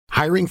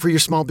Hiring for your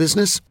small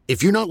business?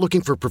 If you're not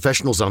looking for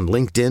professionals on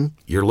LinkedIn,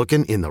 you're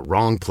looking in the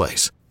wrong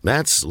place.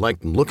 That's like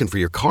looking for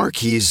your car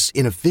keys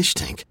in a fish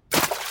tank.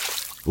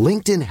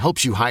 LinkedIn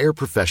helps you hire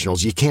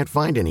professionals you can't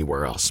find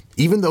anywhere else,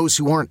 even those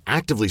who aren't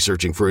actively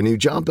searching for a new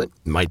job but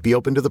might be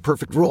open to the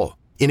perfect role.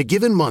 In a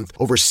given month,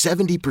 over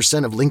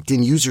 70% of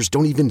LinkedIn users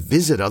don't even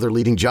visit other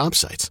leading job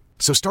sites.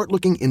 So start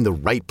looking in the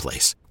right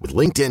place. With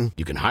LinkedIn,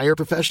 you can hire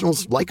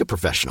professionals like a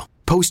professional.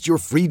 Post your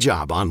free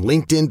job on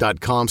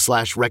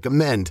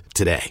linkedin.com/recommend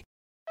today.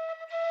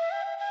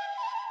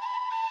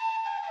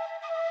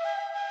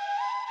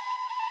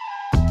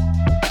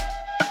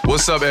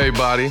 What's up,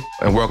 everybody,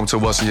 and welcome to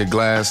What's in Your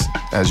Glass.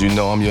 As you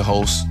know, I'm your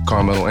host,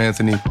 Carmelo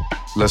Anthony.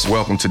 Let's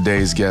welcome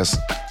today's guest.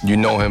 You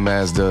know him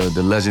as the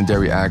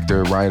legendary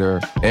actor,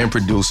 writer, and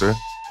producer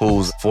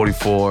whose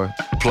 44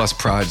 plus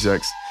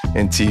projects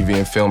in TV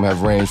and film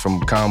have ranged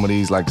from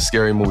comedies like the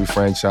Scary Movie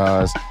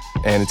franchise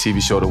and the TV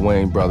show The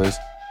Wayans Brothers,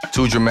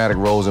 to dramatic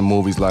roles in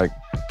movies like,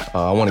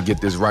 I want to get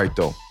this right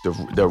though,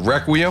 the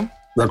Requiem.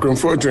 Requiem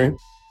for a Dream.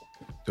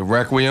 The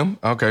Requiem,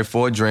 okay,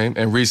 for a Dream.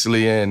 And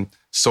recently in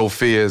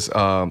Sophia's,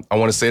 I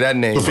want to say that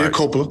name Sophia right.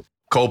 Coppola.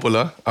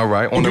 Coppola, all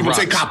right. On People the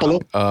say Coppola,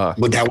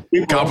 but that would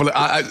be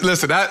Coppola.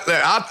 Listen,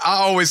 I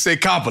always say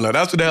Coppola.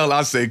 That's what the hell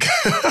I say.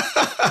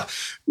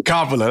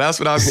 Coppola, that's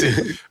what I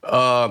see.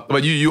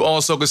 But you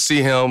also could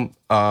see him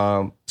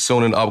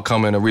soon in the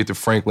upcoming Aretha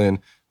Franklin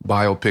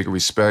biopic,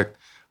 Respect,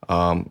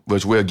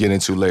 which we'll get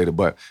into later.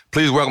 But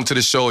please welcome to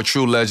the show a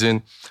true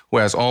legend who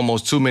has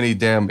almost too many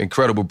damn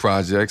incredible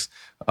projects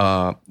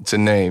to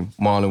name,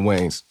 Marlon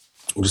Wayans.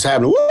 What's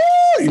happening? Woo!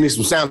 You need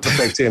some sound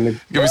effects here, nigga.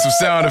 Give me some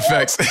sound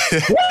effects.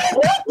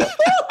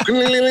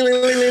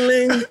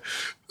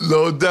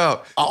 No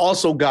doubt. I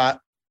also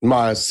got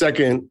my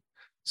second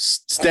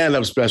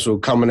stand-up special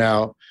coming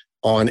out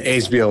on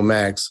HBO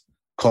Max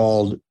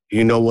called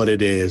You Know What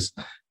It Is.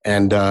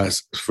 And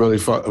it's really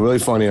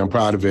funny. I'm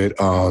proud of it.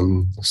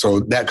 So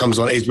that comes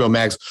on HBO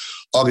Max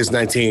August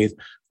 19th.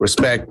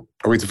 Respect,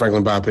 Aretha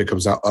Franklin biopic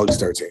comes out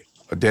August 13th.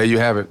 There you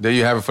have it. There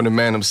you have it from the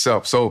man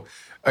himself. So,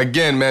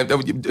 again, man,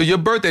 your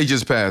birthday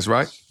just passed,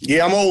 right?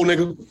 Yeah, I'm old,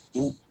 nigga.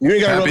 You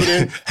ain't got to rub it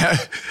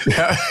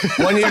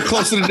in. 1 year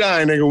closer to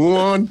dying, nigga.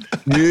 1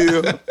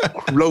 year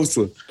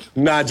closer.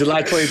 Nah,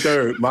 July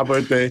 23rd, my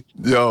birthday.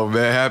 Yo,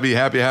 man,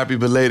 happy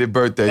belated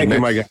birthday, Thank man.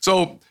 you, my guy.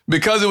 So,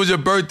 because it was your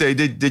birthday,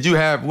 did you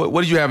have,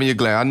 what did you have in your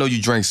glass? I know you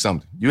drank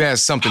something. You had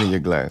something in your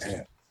glass.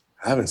 Man,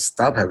 I haven't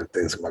stopped having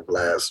things in my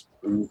glass.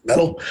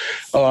 Metal.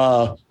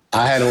 I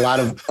had a lot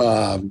of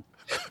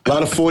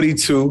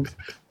 42.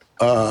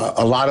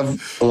 A lot of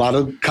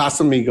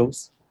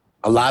Casamigos,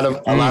 a lot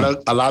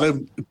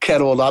of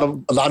Kettle,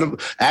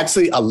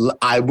 Actually,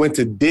 I went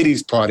to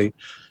Diddy's party,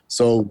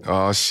 so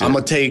I'm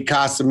gonna take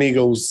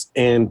Casamigos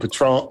and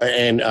Patron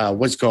and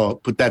what's it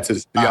called? Put that to the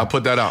side. You gotta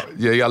put that out.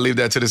 Yeah, you gotta leave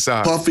that to the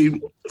side.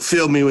 Puffy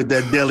filled me with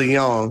that De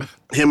Leon.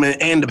 Him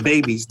and the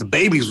babies. The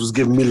babies was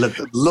giving me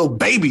little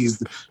babies.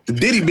 The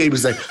Diddy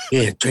babies like,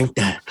 yeah, drink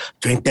that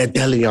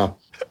De Leon.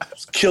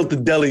 Killed the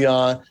De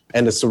Leon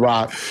and the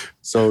Ciroc.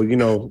 So, you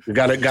know,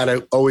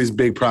 gotta always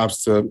big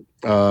props to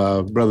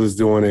brothers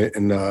doing it.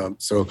 And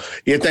so,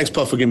 yeah, thanks,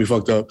 Puff, for getting me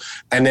fucked up.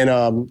 And then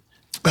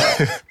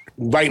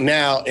right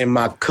now in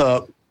my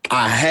cup,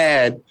 I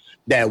had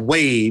that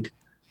Wade,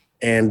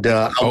 and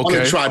I want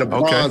to try the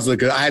bronze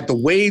liquor. I had the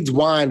Wade's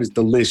wine is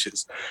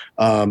delicious.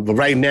 But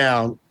right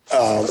now,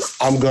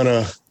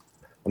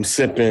 I'm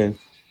sipping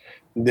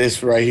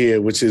this right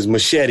here, which is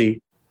Machete.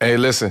 Hey,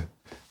 listen,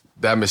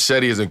 that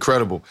Machete is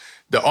incredible.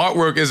 The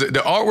artwork is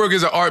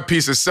an art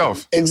piece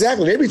itself.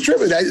 Exactly. They be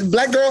tripping. That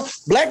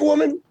black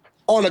woman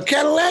on a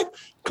Cadillac.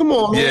 Come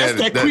on, man. Yeah,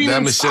 that's that Queen.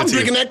 I'm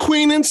drinking that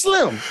Queen and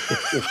Slim.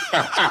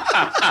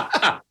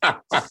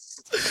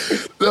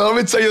 No, let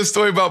me tell you a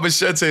story about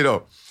Machete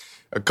though.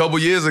 A couple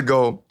years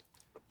ago,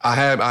 I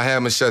had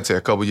Machete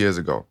a couple years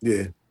ago.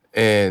 Yeah.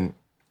 And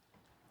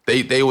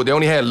they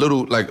only had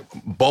little like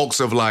bulks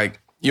of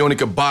like, you only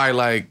could buy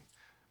like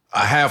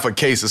a half a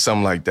case or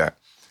something like that.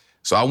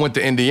 So I went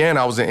to Indiana.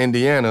 I was in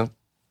Indiana.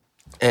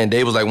 And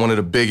they was like one of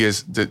the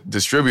biggest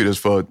distributors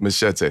for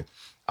Machete.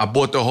 I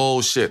bought the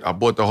whole shit. I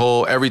bought the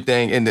whole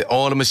everything and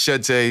all the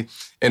Machete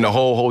in the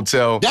whole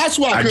hotel. That's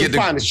why I couldn't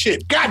find the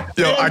shit. God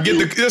damn. I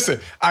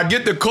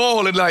get the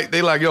call and like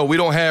they like, yo, we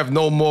don't have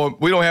no more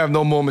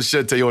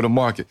Machete on the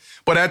market.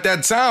 But at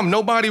that time,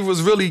 nobody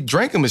was really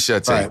drinking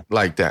Machete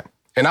like that.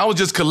 And I was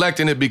just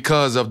collecting it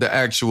because of the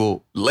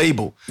actual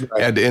label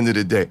at the end of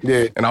the day.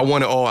 Yeah. And I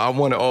wanted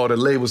all the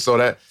labels, so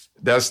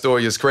that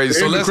story is crazy.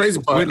 So the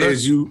crazy part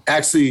is you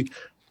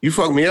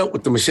fucked me up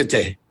with the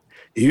Machete.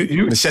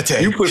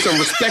 Machete. You put some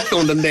respect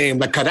on the name,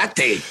 like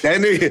karate. That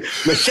nigga,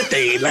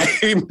 Machete.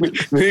 Like,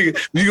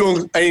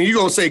 you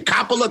gonna say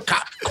Coppola?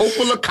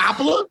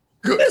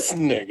 This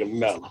nigga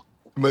mellow.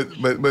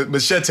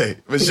 Machete.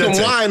 Put some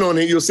wine on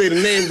it, you'll say the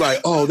name like,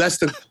 oh, that's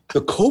the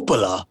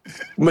Coppola.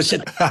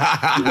 Machete.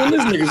 When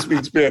this nigga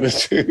speak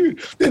Spanish.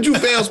 Did you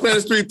fail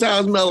Spanish 3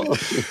 times, Mello?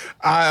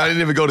 I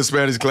didn't even go to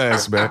Spanish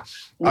class, man.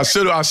 I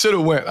should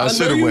have went. I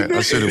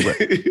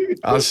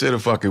should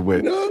have fucking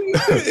went. No, you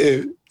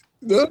didn't.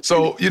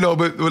 So,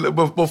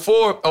 but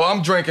before,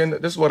 I'm drinking.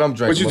 This is what I'm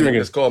drinking. What you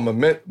drinking? It's called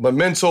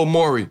Memento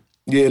Mori.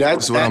 Yeah,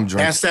 that's what I'm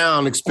drinking. That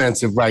sound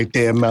expensive right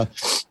there, man.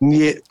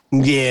 Yeah,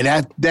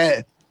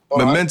 that.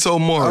 Memento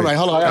Mori. All right,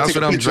 hold on. I gotta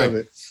take a picture of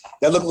it.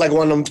 That looked like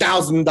one of them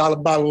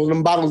 $1,000 bottles,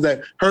 them bottles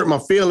that hurt my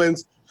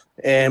feelings.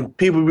 And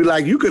people be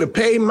like, you could have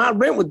paid my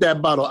rent with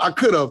that bottle. I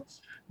could have,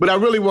 but I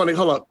really wanted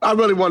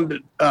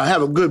to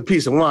have a good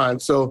piece of wine.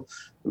 So,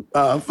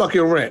 fuck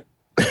your rent.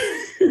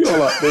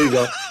 Hold up, there you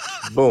go.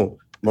 Boom.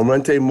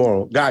 Momente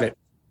Moro. Got it.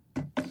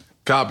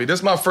 Copy. This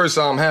is my first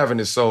time having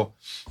this, so.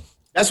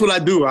 That's what I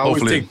do. I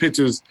Hopefully. always take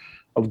pictures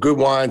of good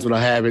wines when I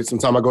have it.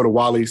 Sometimes I go to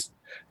Wally's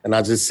and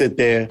I just sit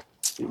there.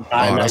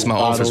 That's my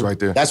office right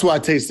there. That's why I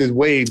tasted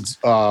Wade's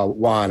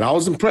wine. I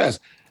was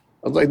impressed.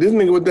 I was like, this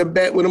nigga with that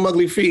bat with them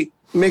ugly feet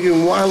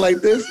making wine like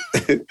this?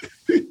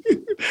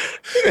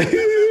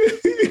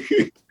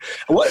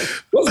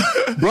 What's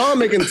Braun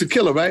making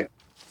tequila, right?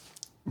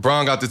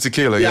 Braun got the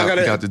tequila. Yeah,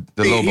 he got the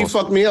Lobos. He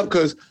fucked me up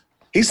because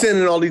he's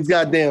sending all these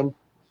goddamn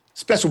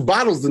special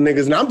bottles to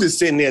niggas, and I'm just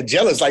sitting there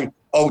jealous like,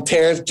 oh,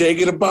 Terrence J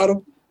get a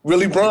bottle?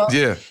 Really, Braun?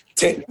 Yeah.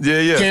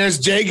 Yeah. Terrence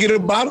J get a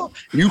bottle?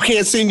 You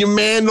can't send your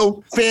man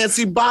no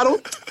fancy bottle?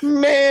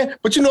 Man.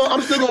 But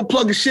I'm still going to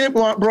plug the shit,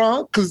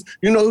 Braun, because,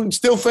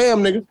 still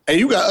fam, nigga. And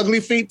you got ugly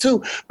feet,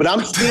 too. But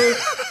I'm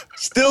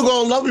still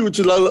going to love you with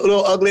your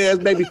little ugly-ass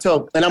baby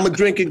toe. And I'm going to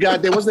drink it,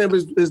 goddamn. What's the name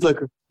of his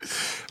liquor?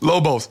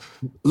 Lobos,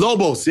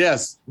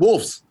 yes.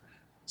 Wolves.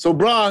 So,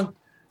 Braun,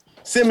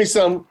 send me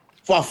some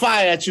for I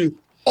fire at you.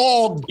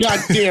 All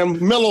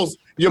goddamn mellows.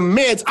 Your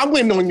mans. I'm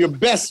waiting on your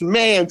best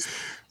man's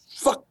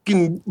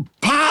fucking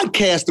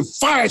podcast to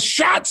fire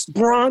shots,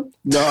 Braun.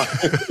 No,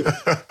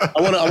 I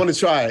want to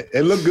try it.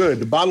 It looked good.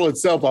 The bottle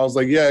itself, I was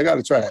like, yeah, I got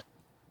to try it.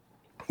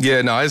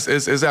 Yeah, no,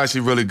 it's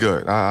actually really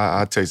good.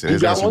 I taste it.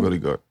 It's actually really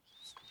good.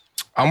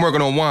 I'm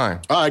working on wine.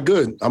 All right,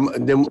 good. I'm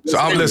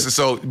listening.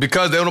 So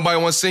because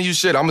nobody want to send you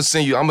shit, I'm gonna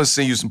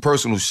send you some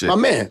personal shit. My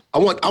man, I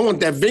want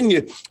that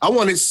vineyard. I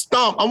want it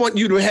stomped. I want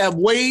you to have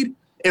Wade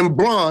and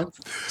Braun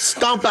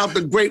stomp out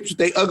the grapes with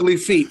their ugly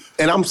feet,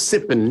 and I'm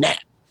sipping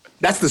that.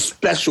 That's the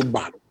special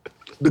bottle,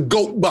 the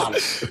GOAT bottle.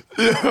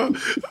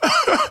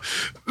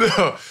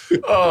 No.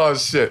 Oh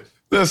shit!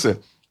 Listen,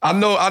 I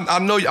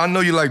know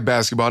you like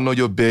basketball. I know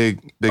you're a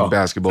big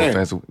basketball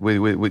fan. So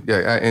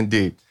yeah,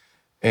 indeed.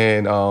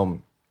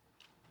 And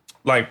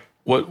like,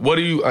 what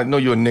do you? I know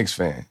you're a Knicks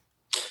fan.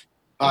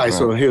 All right,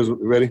 so here's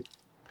ready.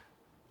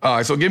 All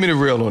right, so give me the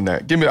real on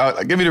that. Give me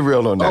the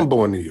real on that. I'm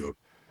born in New York.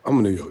 I'm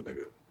a New York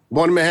nigga.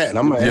 Born in Manhattan.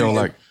 I'm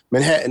a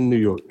Manhattan, New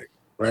York nigga.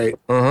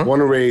 Right. Born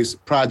and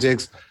raised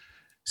projects.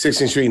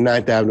 16th Street,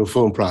 9th Avenue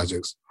film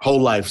projects.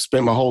 Whole life,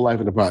 spent my whole life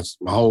in the projects.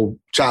 My whole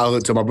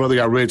childhood till my brother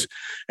got rich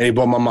and he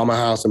bought my mama a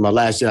house. And my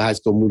last year of high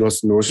school moved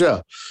us to New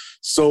Rochelle.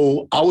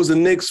 So I was a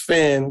Knicks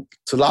fan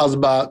till I was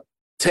about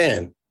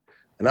 10.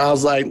 And I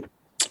was like,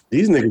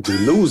 these niggas be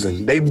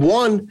losing. They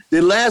won.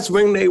 The last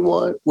ring they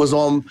won was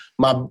on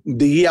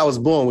the year I was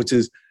born, which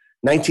is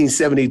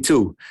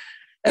 1972.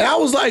 And I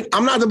was like,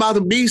 I'm not about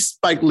to be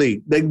Spike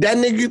Lee. Like that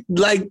nigga,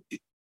 like,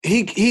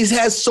 He's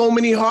had so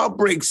many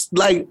heartbreaks.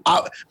 Like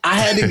I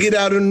had to get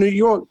out of New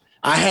York.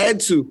 I had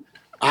to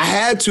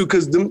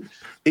because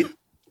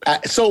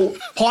so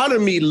part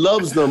of me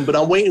loves them, but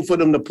I'm waiting for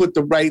them to put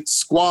the right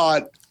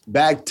squad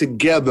back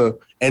together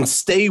and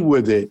stay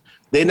with it.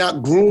 They're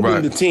not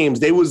grooming the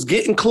teams. They was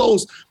getting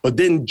close, but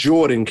then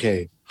Jordan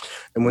came,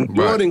 and when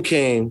Jordan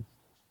came,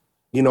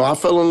 I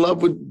fell in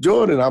love with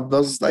Jordan. I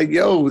was like,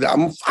 yo,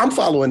 I'm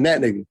following that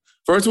nigga.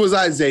 First was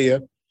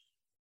Isaiah.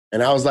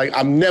 And I was like,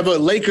 I'm never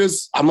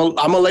Lakers. I'm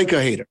a Laker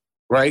hater,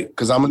 right?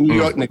 Because I'm a New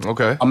York nigga.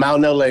 Okay. I'm out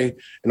in LA,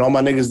 and all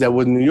my niggas that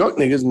were New York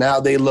niggas, now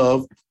they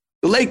love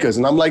the Lakers.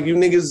 And I'm like, you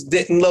niggas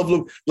didn't love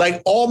them.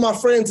 Like, all my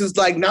friends is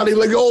like, now they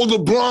like, oh,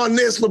 LeBron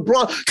this,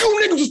 LeBron.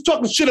 You niggas was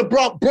talking shit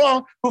about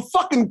LeBron for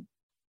fucking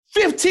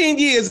 15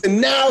 years, and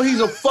now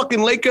he's a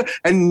fucking Laker,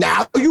 and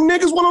now you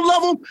niggas want to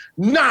love him?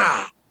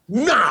 Nah.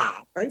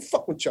 I ain't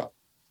fuck with y'all.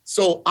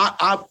 So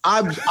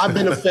I've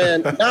been a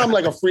fan. Now I'm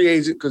like a free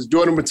agent because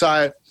Jordan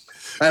retired.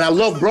 And I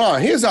love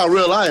Bron. Here's how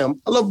real I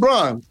am. I love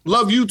Bron.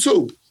 Love you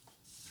too.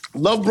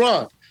 Love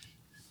Bron.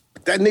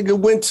 That nigga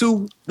went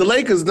to the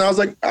Lakers, and I was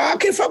like, I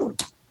can't fuck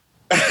with him.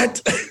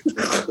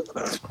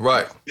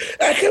 Right.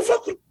 I can't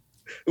fuck with him.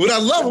 But I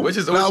love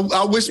him.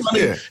 I wish my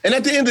nigga. And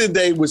at the end of the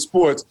day, with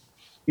sports,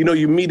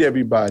 you meet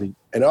everybody.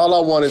 And all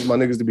I want is my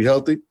niggas to be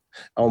healthy.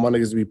 I want my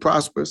niggas to be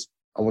prosperous.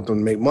 I want them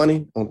to make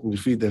money. I want them to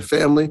feed their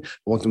family.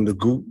 I want them to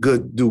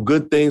do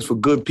good things for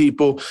good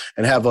people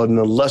and have an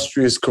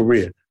illustrious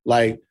career.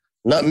 Like,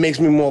 nothing makes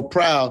me more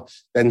proud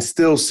than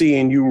still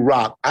seeing you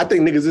rock. I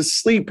think niggas is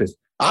sleeping.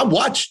 I've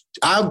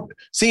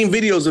seen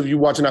videos of you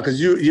watching out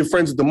because you're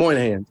friends with the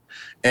Moynihan.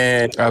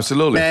 And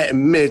absolutely. Matt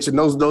and Mitch, and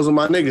those are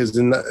my niggas.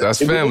 And that's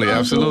family,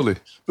 absolutely.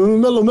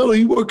 Mello,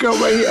 you work out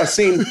right here. I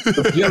seen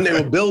the gym they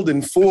were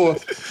building for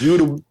you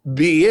to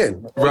be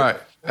in. Right,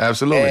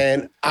 absolutely.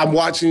 And I'm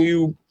watching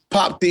you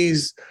pop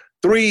these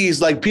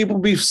threes. Like, people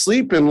be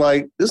sleeping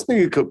like, this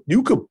nigga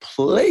you could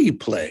play.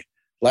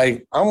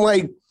 Like, I'm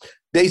like,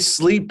 they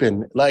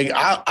sleeping. Like,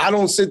 I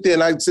don't sit there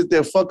and I sit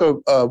there, fuck a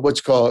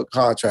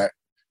contract.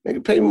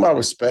 Nigga, pay me my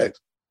respect.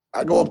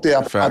 I go up there,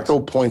 I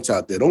throw points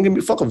out there. Don't give me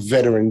fuck a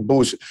veteran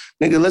bullshit.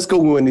 Nigga, let's go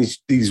win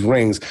these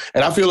rings.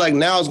 And I feel like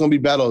now it's going to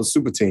be battle of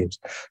super teams.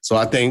 So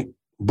I think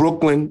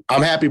Brooklyn,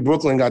 I'm happy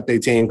Brooklyn got their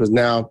team because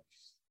now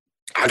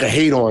I can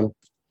hate on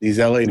these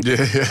LA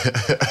niggas.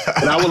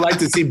 Yeah. And I would like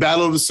to see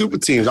battle of the super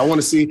teams. I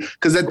want to see,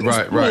 because at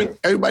this point,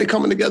 everybody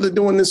coming together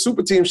doing this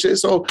super team shit.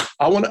 So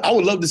I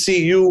would love to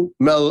see you,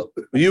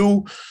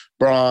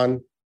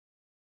 Bron,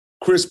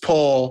 Chris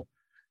Paul,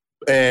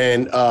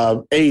 and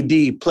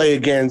AD play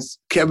against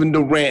Kevin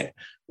Durant,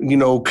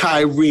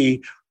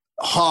 Kyrie,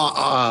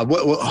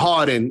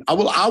 Harden. I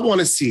want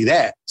to see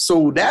that.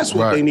 So that's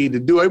what they need to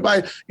do.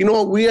 Everybody,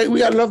 we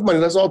got enough money.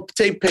 Let's all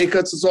take pay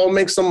cuts. Let's all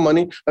make some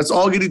money. Let's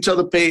all get each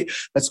other paid.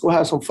 Let's go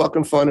have some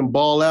fucking fun and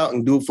ball out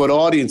and do it for the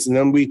audience. And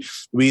then we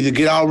either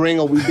get our ring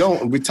or we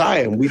don't and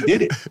retire. And we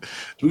did it.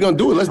 We're gonna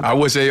do it. I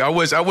wish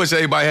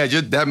everybody had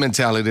that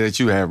mentality that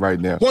you have right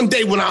now. One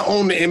day when I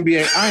own the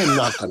NBA, I am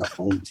not gonna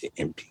own the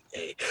NBA.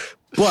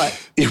 But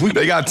if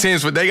they got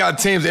teams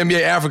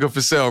NBA Africa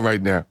for sale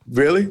right now.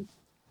 Really?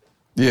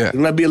 Yeah. It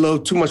might be a little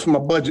too much for my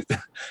budget.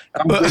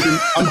 I'm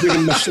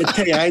drinking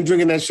machete. I ain't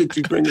drinking that shit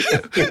you drinking.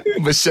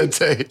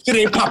 Machete. It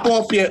ain't pop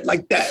off yet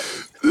like that.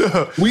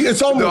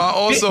 It's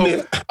almost.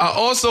 No, I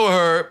also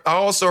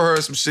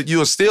heard some shit.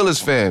 You a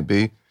Steelers fan,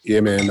 B? Yeah,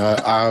 man.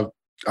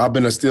 I've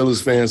been a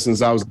Steelers fan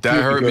since I was.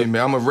 That hurt me,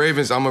 man. I'm a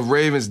Ravens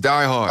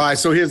diehard. All right,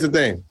 so here's the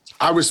thing.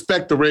 I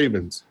respect the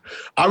Ravens.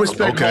 I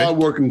respect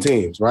hardworking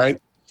teams,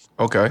 right?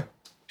 Okay.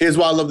 Here's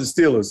why I love the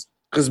Steelers.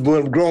 Because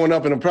when growing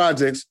up in the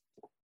projects,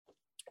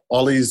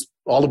 all the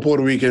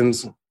Puerto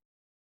Ricans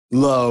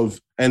and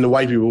the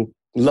white people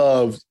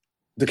love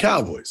the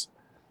Cowboys.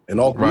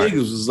 And all the niggas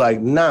was like,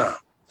 nah,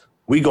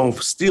 we going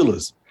for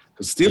Steelers.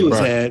 Because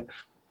Steelers had,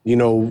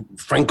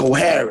 Franco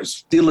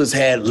Harris. Steelers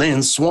had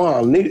Lynn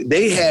Swan.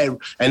 They had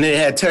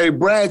Terry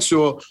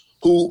Bradshaw,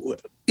 who,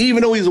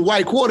 even though he's a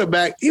white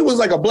quarterback, he was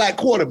like a black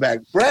quarterback.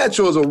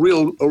 Bradshaw's a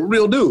real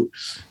dude.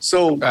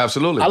 So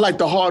absolutely, I like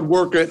the hard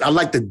worker. I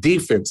like the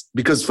defense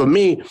because for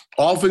me,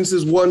 offense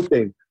is one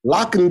thing.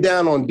 Locking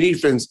down on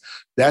defense,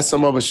 that's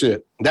some other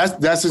shit. That's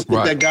just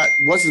that got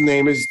what's his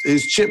name?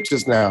 His chip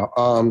just now.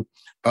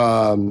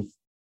 I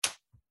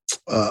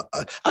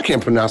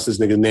can't pronounce this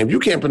nigga's name. You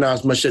can't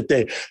pronounce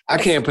Machete. I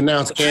can't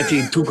pronounce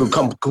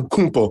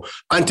Antetokounmpo.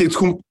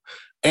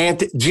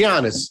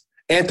 Giannis.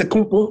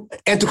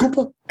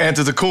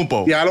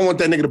 Antetokounmpo? Yeah, I don't want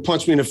that nigga to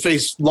punch me in the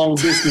face long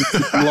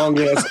distance, long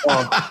ass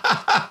arm.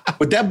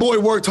 But that boy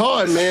worked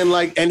hard, man.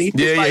 He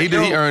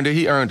earned it.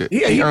 He earned it.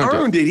 Yeah, he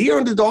earned it. He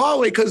earned it the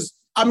hard way because,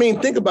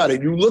 think about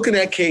it. You're looking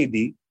at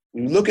KD,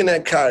 you're looking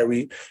at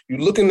Kyrie, you're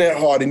looking at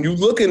Harden, you're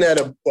looking at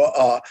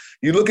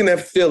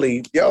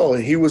Philly. Yo,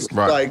 he was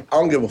like, I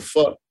don't give a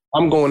fuck.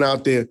 I'm going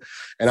out there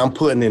and I'm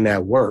putting in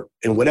that work.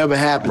 And whatever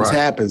happens,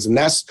 happens. And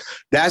that's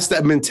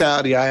that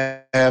mentality I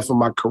have for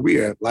my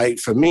career. Like,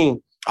 for me,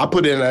 I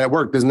put in that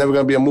work. There's never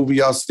going to be a movie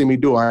y'all see me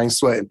do. I ain't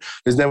sweating.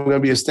 There's never going to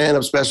be a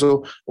stand-up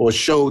special or a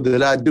show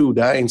that I do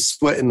that I ain't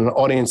sweating and the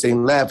audience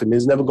ain't laughing.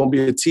 There's never going to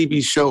be a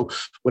TV show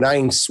where I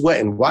ain't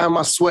sweating. Why am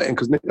I sweating?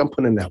 Because, nigga, I'm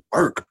putting in that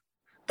work.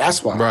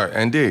 That's why. Right,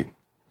 indeed.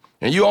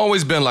 And you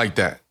always been like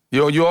that.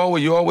 You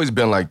always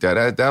been like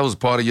that. That was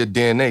part of your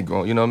DNA,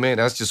 girl. You know what I mean?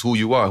 That's just who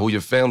you are, who your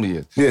family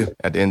is. Yeah.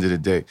 At the end of the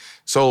day.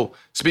 So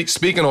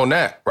speaking on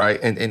that, right,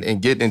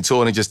 and getting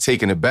into it and just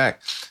taking it back,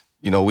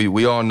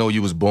 we all know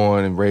you was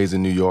born and raised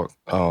in New York,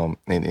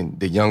 and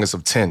the youngest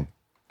of 10.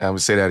 I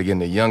would say that again,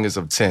 the youngest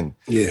of 10.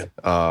 Yeah.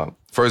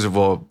 First of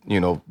all,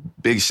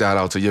 big shout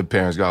out to your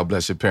parents. God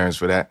bless your parents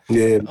for that.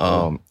 Yeah.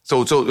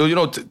 So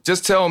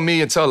just tell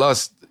me and tell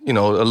us, a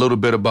little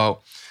bit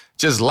about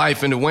just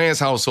life in the Wayans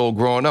household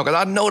growing up.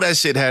 Because I know that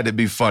shit had to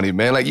be funny,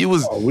 man. Like, you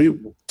was...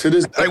 to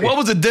this day, like, what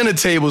was the dinner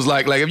tables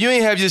like? Like, if you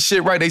ain't have your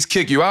shit right, they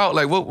kick you out.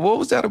 Like, what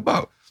was that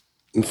about?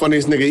 The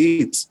funniest nigga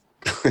eats.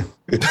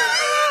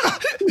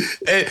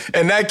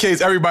 In that case,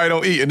 everybody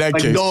don't eat in that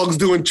case. Like dogs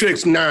doing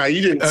tricks. Nah,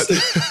 you didn't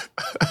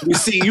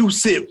sit. You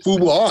sit,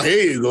 football. Oh,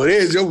 here you go.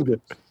 There's your...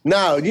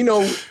 Now,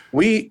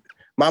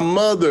 my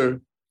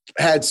mother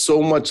had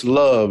so much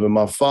love and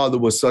my father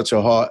was such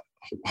a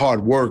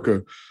hard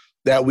worker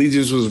that we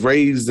just was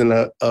raised in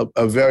a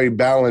very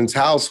balanced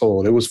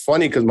household. It was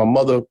funny because my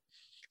mother,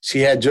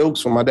 she had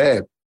jokes from my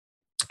dad.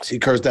 She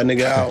cursed that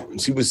nigga out.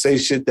 And she would say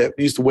shit that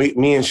used to wake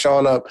me and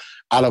Sean up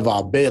out of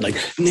our bed. Like,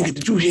 nigga,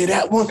 did you hear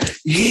that one?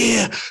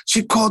 Yeah.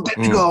 She called that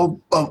nigga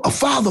a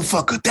father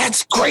fucker.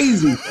 That's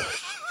crazy.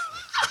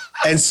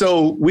 And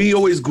so we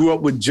always grew up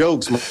with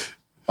jokes.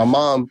 My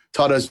mom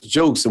taught us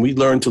jokes and we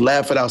learned to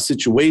laugh at our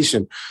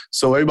situation.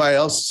 So everybody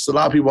else, a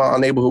lot of people in our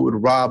neighborhood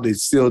would rob, they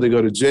steal, they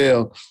go to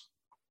jail.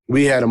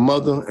 We had a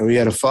mother and we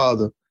had a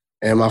father.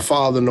 And my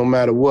father, no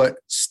matter what,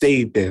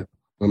 stayed there.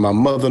 And my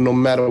mother, no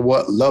matter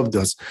what, loved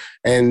us.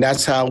 And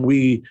that's how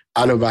we,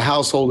 out of a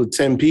household of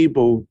 10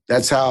 people,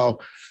 that's how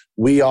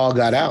we all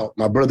got out.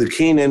 My brother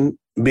Keenan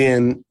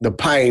being the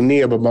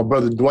pioneer, but my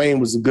brother Dwayne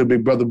was a good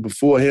big brother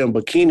before him.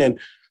 But Keenan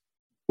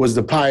was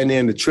the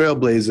pioneer and the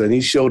trailblazer, and he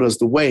showed us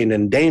the way. And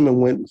then Damon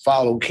went and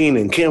followed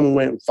Keenan. Kim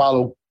went and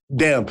followed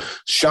them.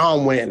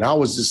 Sean went, and I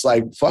was just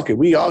like, fuck it,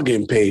 we all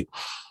getting paid.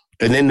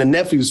 And then the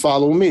nephews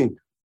followed me.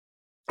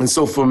 And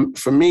so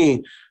for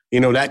me, you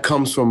know, that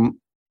comes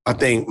from, I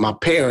think, my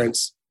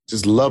parents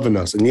just loving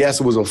us. And yes,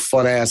 it was a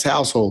fun-ass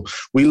household.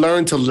 We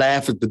learned to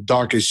laugh at the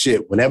darkest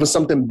shit. Whenever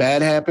something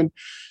bad happened,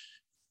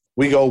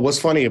 we go, what's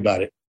funny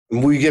about it?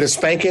 And we get a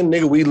spanking,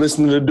 nigga, we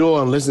listen to the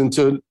door and listen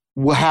to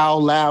how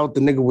loud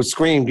the nigga would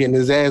scream getting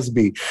his ass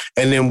beat.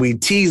 And then we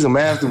tease him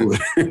afterward.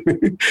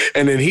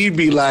 And then he'd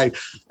be like,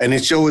 and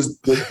it shows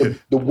the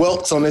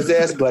welts on his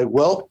ass, like,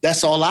 well,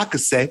 that's all I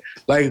could say.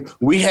 Like,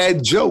 we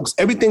had jokes.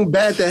 Everything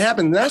bad that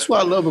happened. And that's what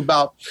I love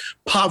about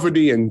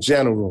poverty in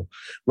general,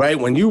 right?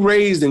 When you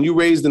raised in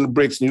the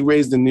bricks and you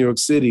raised in New York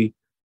City,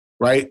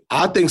 right?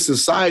 I think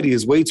society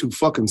is way too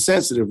fucking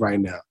sensitive right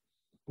now.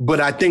 But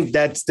I think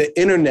that's the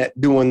internet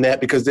doing that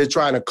because they're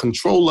trying to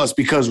control us,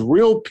 because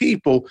real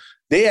people,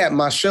 they at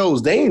my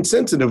shows, they ain't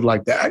sensitive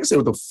like that. I can say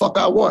what the fuck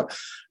I want.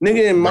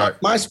 Nigga, in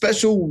my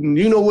special,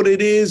 you know what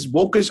it is,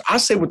 wokish, I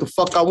say what the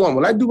fuck I want.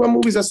 When I do my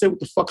movies, I say what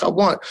the fuck I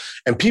want.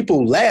 And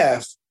people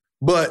laugh,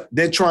 but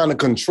they're trying to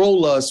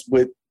control us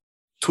with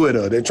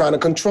Twitter. They're trying to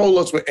control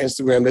us with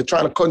Instagram. They're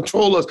trying to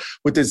control us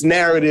with this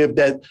narrative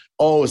that,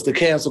 oh, it's the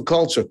cancel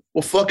culture.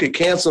 Well, fuck it,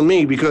 cancel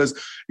me, because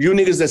you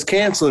niggas that's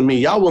canceling me,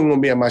 y'all wasn't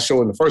gonna be at my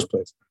show in the first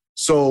place.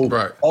 So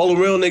all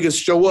the real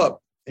niggas show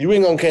up. You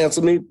ain't gonna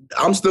cancel me.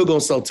 I'm still gonna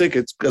sell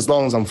tickets as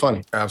long as I'm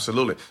funny.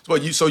 Absolutely.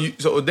 So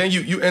then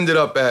you ended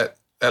up at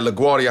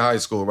LaGuardia High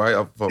School,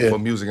 right? For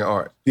music and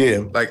art.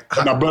 Yeah. Like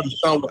my brother's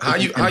son. How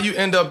you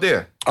end up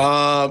there?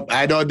 I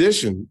had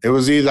auditioned. It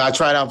was either I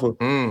tried out for.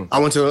 I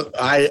went to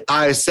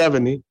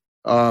I-70,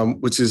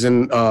 which is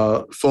in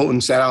Fulton.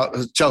 Shout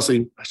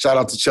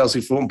out to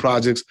Chelsea Fulton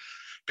Projects,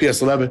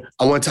 PS11.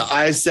 I went to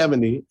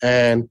I-70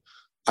 and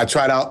I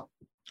tried out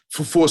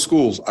for 4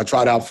 schools. I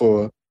tried out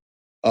for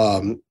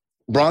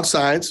Bronx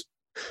Science,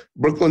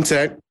 Brooklyn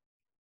Tech,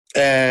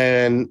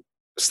 and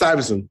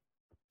Stuyvesant.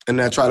 And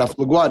I tried out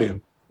for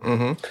LaGuardia.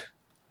 Mm-hmm.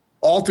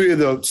 All 3 of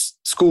the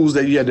schools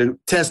that you had to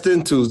test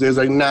into, they was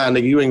like, nah,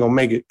 nigga, you ain't gonna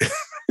make it.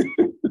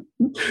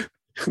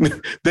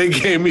 They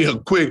gave me a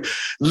quick,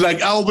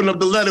 like, I opened up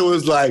the letter, it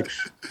was like,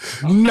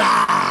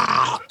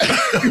 nah.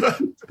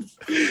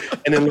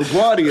 And in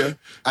LaGuardia,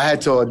 I had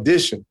to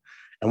audition.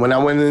 And when I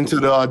went into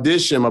the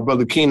audition, my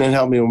brother Keenan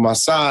helped me with my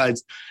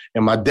sides,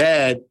 and my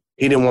dad,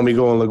 he didn't want me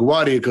going to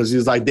LaGuardia because he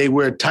was like, they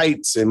wear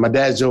tights, and my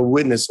dad's Jehovah's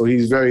Witness, so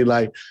he's very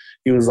like,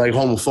 he was like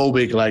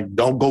homophobic, like,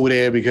 don't go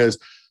there because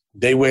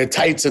they wear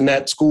tights in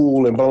that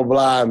school and blah,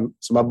 blah, blah.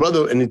 So my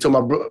brother, and he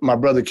told my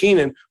brother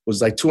Keenan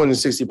was like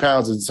 260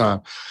 pounds at the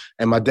time.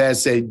 And my dad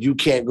said, you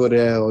can't go to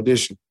that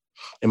audition.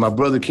 And my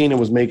brother Keenan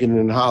was making it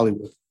in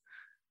Hollywood.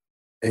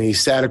 And he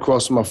sat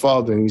across from my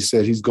father and he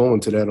said, he's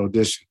going to that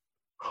audition,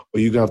 or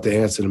you're going to have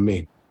to answer to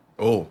me.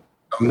 Oh.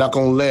 I'm not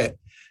going to let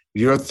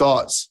your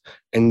thoughts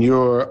and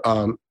your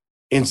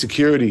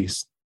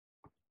insecurities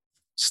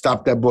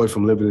stop that boy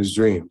from living his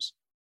dreams.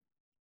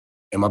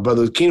 And my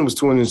brother Keenan was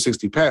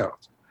 260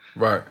 pounds.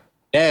 Right.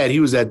 Dad,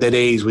 he was at that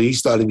age where he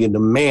started getting the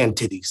man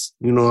titties.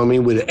 You know what I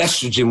mean? Where the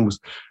estrogen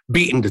was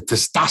beating the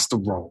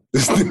testosterone.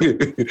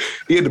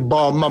 He had to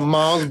borrow my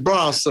mom's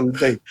bra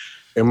someday.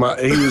 And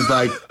he was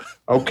like,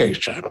 okay,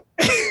 Shadow.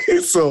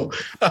 So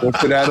I went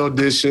to that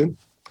audition.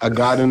 I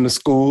got into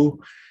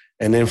school.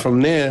 And then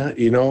from there,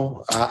 you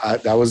know,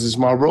 that was just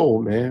my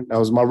road, man. That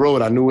was my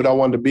road. I knew what I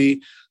wanted to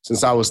be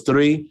since I was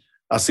 3.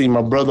 I seen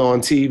my brother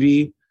on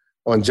TV.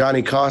 On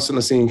Johnny Carson,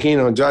 I seen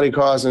Keenan on Johnny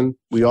Carson.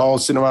 We all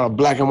sitting around a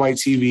black and white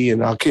TV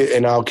in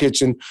our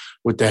kitchen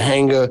with the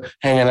hanger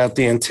hanging out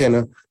the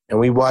antenna. And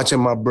we watching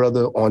my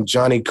brother on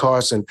Johnny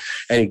Carson,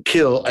 and he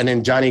killed. And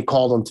then Johnny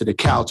called him to the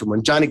couch. And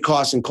when Johnny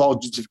Carson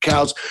called you to the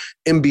couch,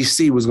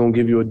 NBC was going to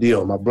give you a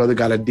deal. My brother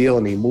got a deal,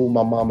 and he moved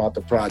my mom out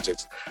the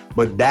projects.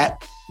 But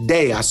that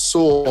day, I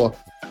saw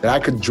that I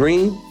could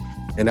dream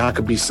and I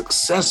could be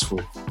successful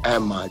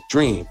at my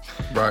dream.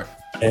 Right.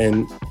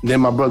 And then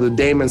my brother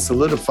Damon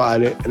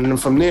solidified it. And then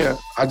from there,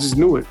 I just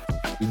knew it.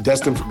 You're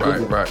destined for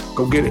good. Right.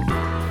 Go get it.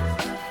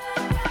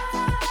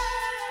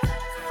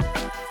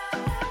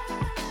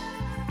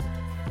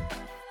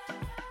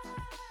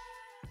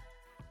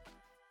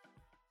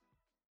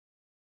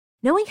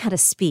 Knowing how to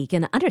speak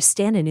and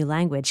understand a new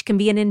language can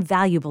be an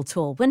invaluable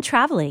tool when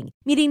traveling,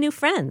 meeting new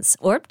friends,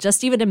 or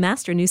just even to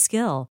master a new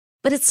skill.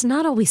 But it's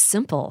not always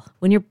simple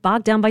when you're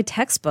bogged down by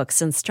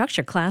textbooks and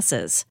structured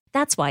classes.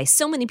 That's why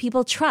so many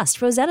people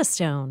trust Rosetta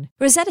Stone.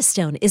 Rosetta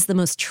Stone is the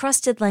most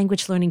trusted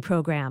language learning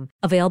program,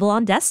 available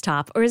on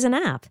desktop or as an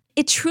app.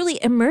 It truly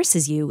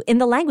immerses you in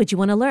the language you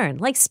want to learn,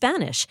 like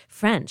Spanish,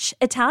 French,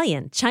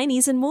 Italian,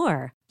 Chinese, and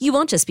more. You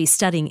won't just be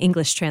studying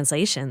English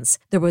translations.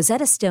 The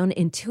Rosetta Stone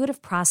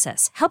intuitive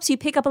process helps you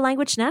pick up a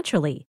language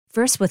naturally,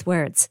 first with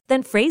words,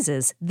 then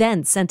phrases,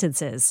 then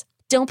sentences.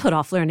 Don't put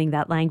off learning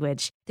that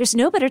language. There's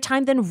no better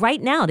time than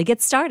right now to get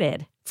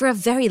started. For a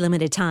very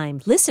limited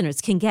time,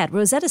 listeners can get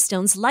Rosetta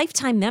Stone's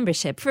lifetime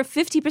membership for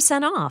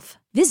 50% off.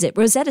 Visit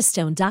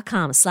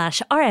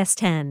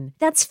rosettastone.com/rs10.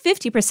 That's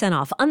 50%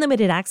 off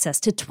unlimited access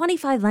to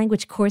 25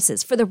 language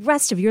courses for the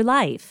rest of your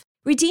life.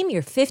 Redeem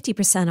your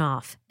 50%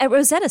 off at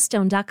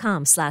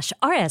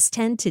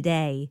rosettastone.com/rs10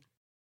 today.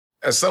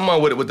 As someone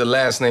with the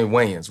last name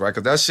Wayans, right?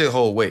 Because that shit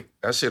hold weight.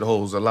 That shit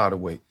holds a lot of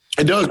weight.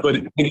 It does, but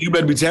you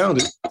better be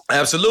talented.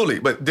 Absolutely.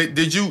 But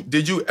did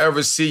you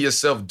ever see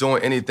yourself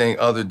doing anything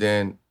other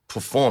than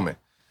performing?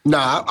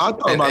 Nah, I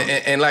thought about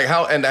it. And like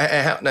how and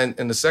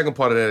the second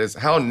part of that is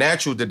how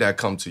natural did that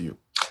come to you?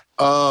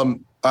 All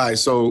right,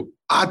 so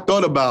I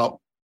thought about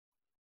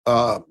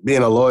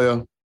being a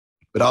lawyer,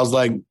 but I was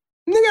like, nigga,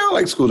 I don't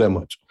like school that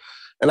much.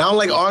 And I don't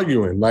like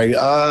arguing. Like,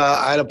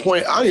 at a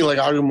point, I don't even like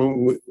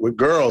arguing with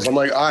girls. I'm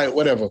like, all right,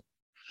 whatever.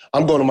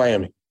 I'm going to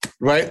Miami,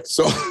 right?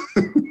 So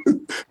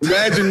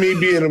imagine me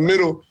being in the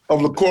middle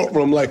of the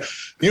courtroom like,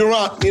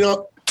 fuck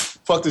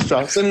this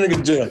trial. Send a nigga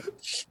to jail.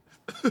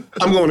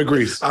 I'm going to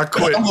Greece. I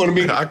quit. I'm going to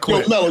be. I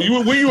quit. Yo,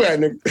 Mello, where you at,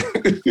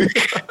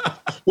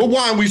 nigga? What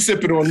wine we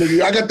sipping on,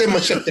 nigga? I got that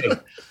machete.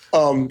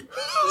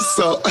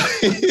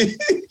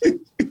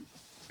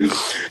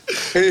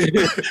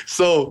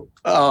 So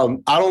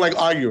I don't like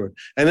arguing.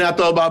 And then I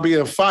thought about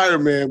being a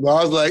fireman, but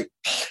I was like,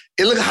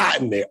 it look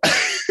hot in there.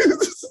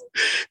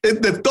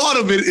 The thought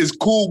of it is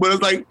cool, but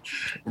it's like,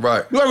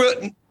 right.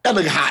 That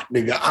look hot,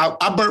 nigga.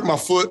 I burnt my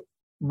foot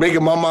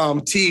making my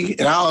mom tea,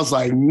 and I was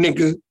like,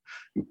 nigga.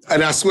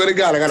 And I swear to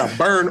God, I got a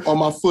burn on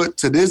my foot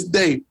to this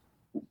day,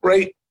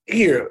 right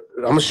here.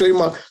 I'm gonna show you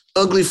my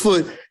ugly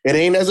foot. It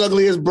ain't as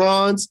ugly as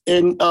Bronze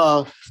and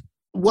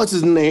what's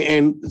his name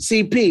and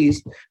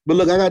CP's, but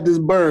look, I got this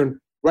burn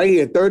right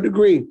here, 3rd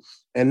degree,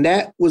 and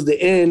that was the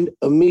end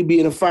of me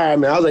being a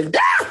fireman. I was like,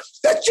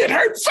 that shit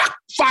hurt. Fuck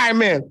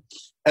fireman.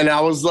 And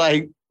I was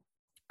like,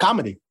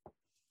 comedy.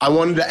 I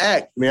wanted to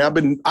act,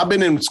 man. I've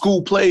been in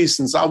school plays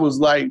since I was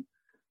like,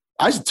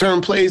 I used to turn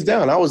plays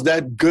down. I was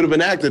that good of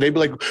an actor. They'd be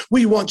like,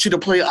 we want you to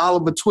play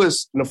Oliver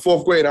Twist in the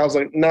 4th grade. I was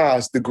like, nah,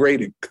 it's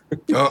degrading.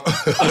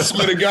 I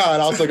swear to God.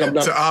 I was like, I'm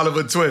not. To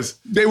Oliver Twist.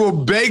 They were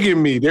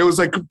begging me. They was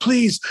like,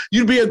 please,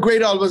 you'd be a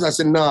great Oliver Twist. I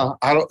said, nah,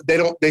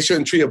 they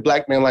shouldn't treat a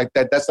black man like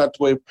that. That's not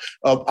the way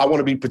I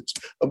want to be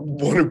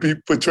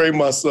portraying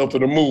myself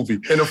in a movie.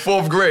 In the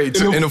 4th grade.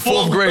 In the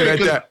 4th grade at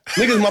that.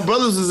 Niggas, my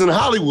brothers is in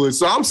Hollywood.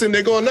 So I'm sitting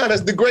there going, nah,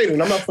 that's degrading.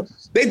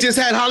 They just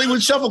had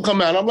Hollywood Shuffle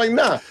come out. I'm like,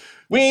 nah.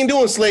 We ain't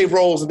doing slave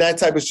roles and that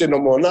type of shit no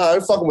more. Nah, I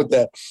ain't fucking with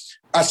that.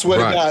 I swear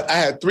to God, I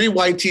had 3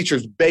 white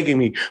teachers begging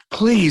me,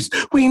 please,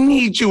 we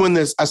need you in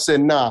this. I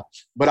said, nah,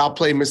 but I'll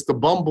play Mr.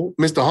 Humble.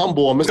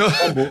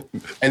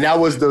 And that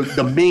was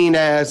the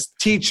mean-ass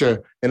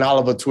teacher in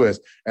Oliver Twist.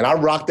 And I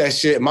rocked that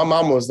shit. My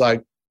mom was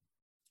like,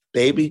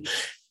 baby,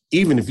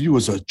 even if you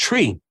was a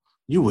tree,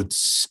 you would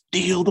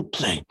steal the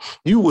play.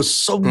 You was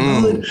so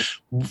good.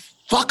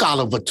 Fuck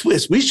Oliver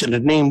Twist. We should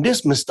have named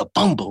this Mr.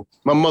 Bumble.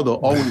 My mother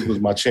always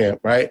was my champ,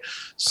 right?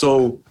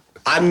 So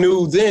I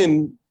knew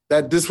then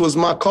that this was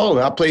my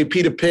calling. I played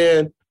Peter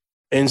Pan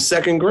in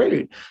 2nd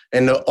grade.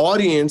 And the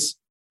audience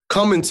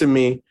coming to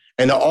me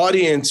and the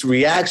audience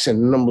reaction,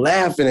 and I'm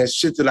laughing at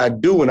shit that I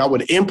do, and I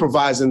would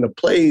improvise in the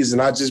plays,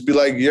 and I'd just be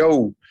like,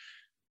 yo,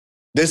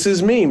 this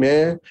is me,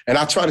 man. And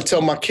I try to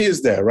tell my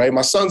kids that, right?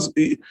 My son,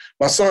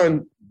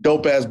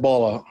 dope-ass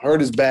baller, hurt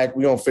his back.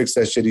 We gonna fix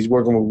that shit. He's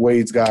working with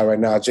Wade's guy right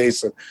now,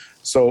 Jason.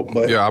 So,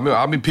 but yeah,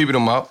 I've been peeping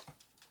him out.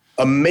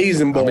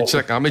 Amazing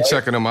baller. I've been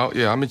checking him out.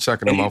 Yeah, I've been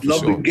checking him out for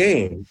sure. He loved the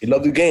game. He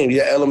loved the game.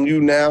 Yeah, LMU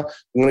now.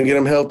 We want to get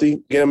him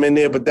healthy, get him in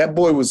there. But that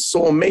boy was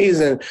so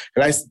amazing.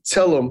 And I used to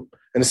tell him,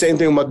 and the same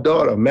thing with my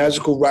daughter,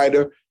 magical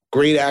writer,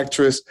 great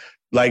actress,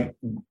 like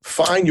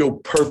find your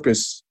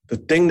purpose, the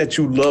thing that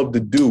you love to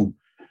do.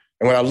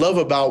 And what I love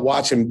about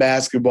watching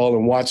basketball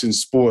and watching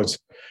sports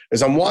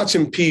is I'm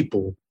watching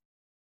people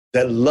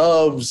that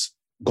loves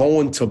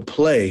going to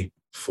play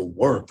for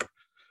work.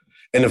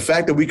 And the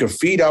fact that we can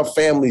feed our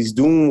families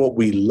doing what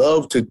we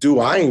love to do,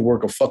 I ain't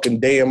work a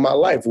fucking day in my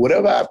life.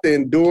 Whatever I have to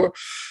endure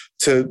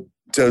to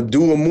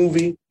do a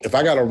movie, if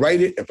I got to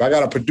write it, if I got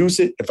to produce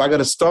it, if I got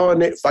to star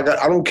in it,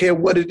 I don't care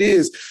what it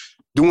is,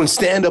 doing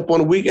stand-up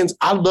on the weekends,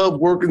 I love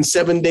working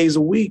 7 days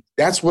a week.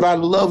 That's what I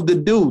love to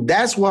do.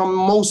 That's where I'm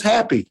most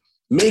happy,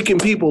 making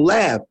people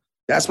laugh.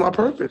 That's my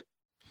purpose.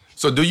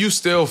 So do you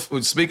still,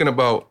 speaking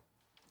about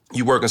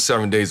you working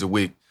 7 days a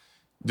week,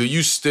 do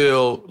you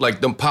still, like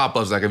them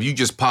pop-ups, like if you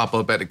just pop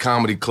up at the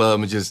comedy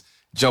club and just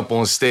jump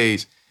on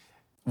stage,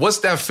 what's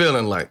that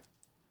feeling like?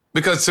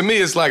 Because to me,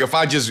 it's like if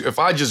I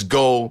just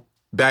go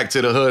back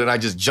to the hood and I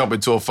just jump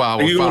into a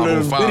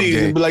 5-on-5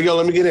 game. And be like, yo,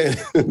 let me get in.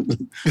 I'm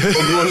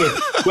going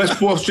to West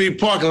 4th Street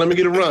Park and let me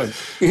get a run.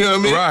 You know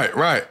what I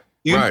mean?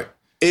 Right.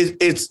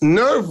 It's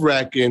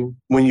nerve-wracking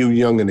when you're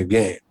young in the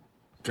game.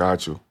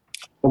 Got you.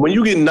 But when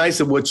you get nice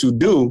at what you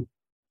do,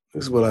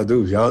 this is what I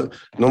do, y'all.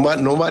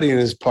 Nobody in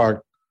this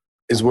park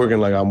is working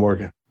like I'm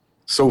working.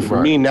 So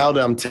for me, now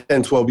that I'm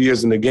 10, 12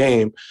 years in the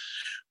game,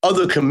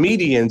 other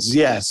comedians,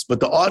 yes, but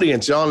the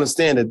audience, y'all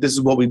understand that this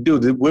is what we do.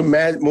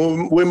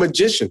 We're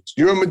magicians.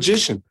 You're a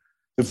magician.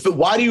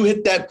 Why do you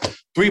hit that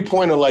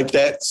three-pointer like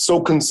that so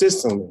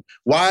consistently?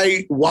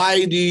 Why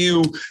do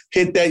you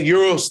hit that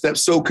Euro step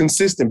so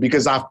consistent?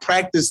 Because I've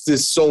practiced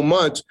this so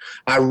much.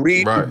 I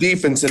read the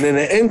defense, and in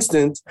an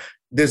instant,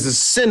 there's a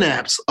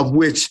synapse of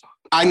which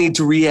I need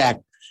to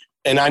react,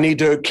 and I need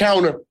to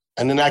counter,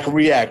 and then I can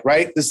react,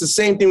 right? It's the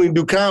same thing when we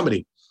do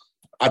comedy.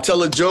 I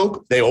tell a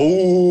joke,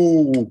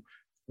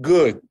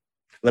 good.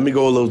 Let me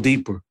go a little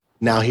deeper.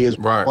 Now here's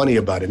what's funny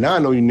about it. Now I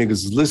know you niggas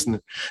is listening.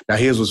 Now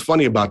here's what's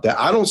funny about that.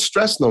 I don't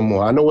stress no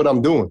more. I know what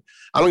I'm doing.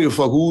 I don't give a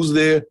fuck who's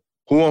there,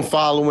 who I'm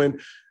following,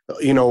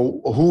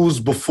 who's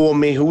before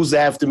me, who's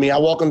after me. I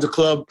walk into the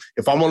club.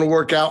 If I want to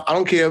work out, I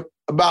don't care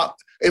about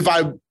if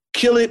I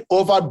kill it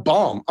or if I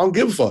bomb. I don't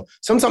give a fuck.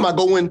 Sometimes I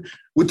go in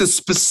with the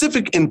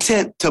specific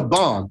intent to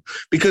bomb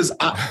because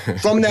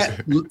from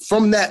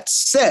that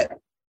set,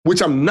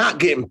 which I'm not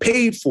getting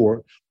paid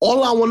for,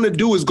 all I want to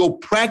do is go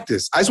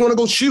practice. I just want to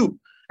go shoot.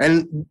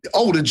 And,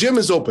 the gym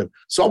is open.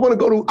 So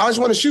I just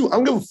want to shoot. I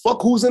don't give a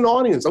fuck who's in the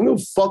audience. I don't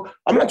give a fuck.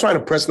 I'm not trying to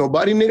press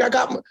nobody, nigga. I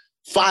got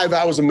 5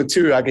 hours of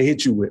material I can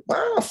hit you with.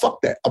 Fuck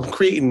that. I'm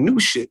creating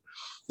new shit.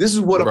 This is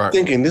what I'm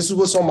thinking. This is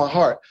what's on my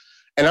heart.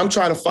 And I'm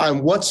trying to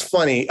find what's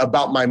funny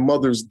about my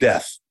mother's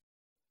death.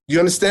 You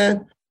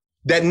understand?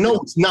 That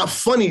it's not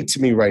funny to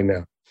me right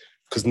now.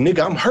 Because,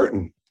 nigga, I'm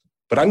hurting.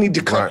 But I need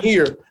to come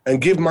here and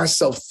give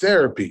myself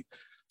therapy.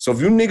 So if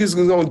you niggas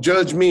are going to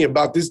judge me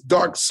about this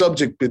dark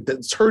subject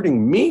that's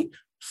hurting me,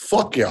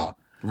 fuck y'all.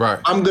 Right.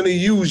 I'm going to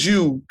use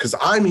you because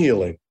I'm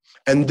healing.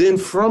 And then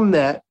from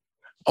that,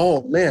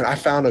 I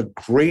found a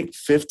great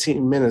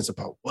 15 minutes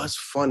about what's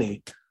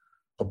funny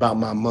about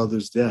my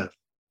mother's death.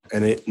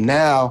 And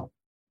now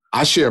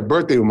I share a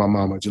birthday with my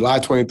mama, July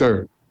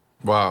 23rd.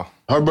 Wow.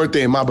 Her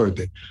birthday and my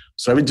birthday.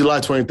 So every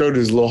July 23rd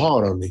is a little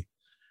hard on me.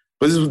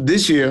 But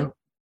this year,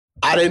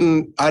 I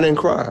didn't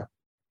cry.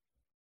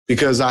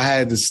 Because I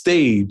had the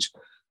stage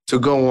to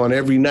go on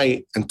every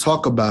night and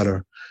talk about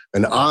her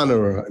and honor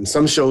her. And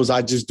some shows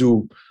I just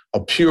do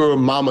a pure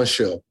mama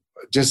show,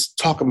 just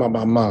talking about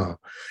my mom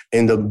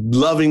in the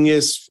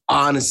lovingest,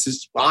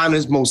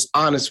 most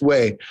honest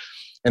way.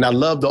 And I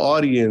love the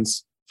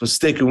audience for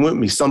sticking with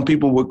me. Some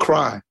people would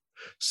cry.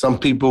 Some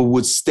people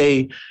would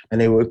stay and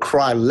they would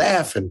cry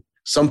laughing.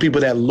 Some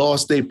people that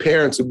lost their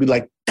parents would be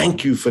like,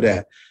 thank you for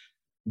that.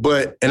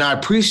 And I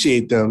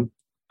appreciate them.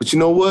 But you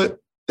know what?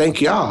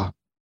 Thank y'all.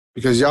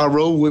 Because y'all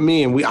rode with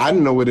me and I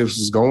didn't know where this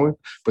was going,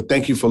 but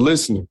thank you for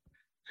listening.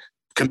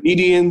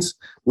 Comedians,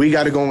 we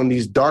got to go in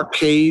these dark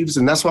caves,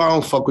 and that's why I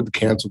don't fuck with the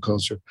cancel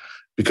culture,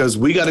 because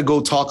we got to go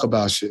talk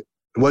about shit.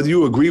 Whether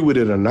you agree with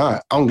it or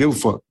not, I don't give a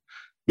fuck,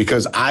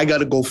 because I got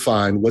to go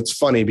find what's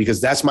funny, because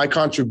that's my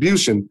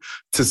contribution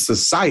to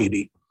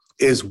society,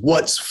 is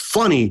what's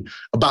funny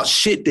about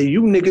shit that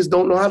you niggas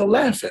don't know how to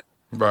laugh at.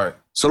 Right.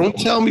 So don't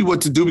tell me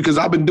what to do, because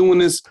I've been doing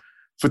this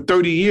for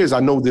 30 years. I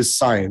know this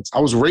science. I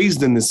was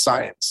raised in this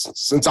science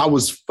since I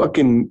was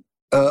fucking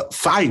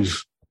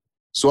 5.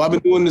 So I've been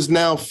doing this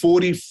now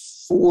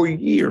 44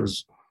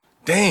 years.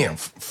 Damn.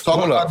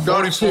 Talking about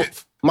dark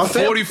shit. My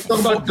family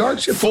talking about dark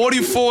shit.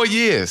 44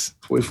 years.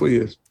 44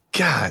 years.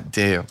 God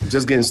damn.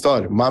 Just getting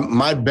started.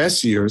 My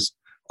best years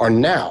are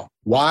now.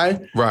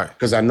 Why? Right.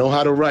 Because I know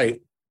how to write.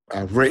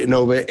 I've written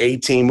over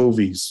 18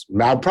 movies.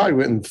 I've probably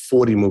written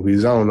 40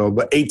 movies. I don't know,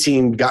 but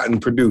 18 gotten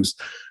produced.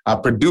 I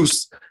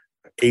produced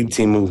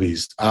 18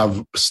 movies.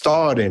 I've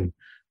starred in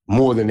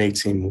more than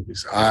 18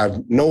 movies. I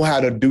know how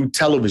to do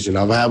television.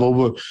 I have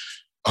over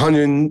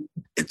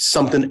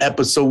 100-something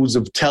episodes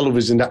of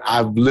television that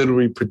I've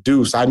literally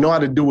produced. I know how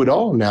to do it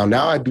all now.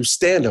 Now I do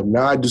stand-up.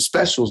 Now I do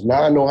specials.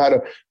 Now I know how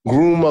to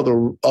groom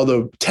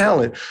other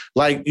talent.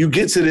 Like, you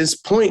get to this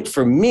point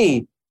for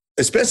me,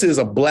 especially as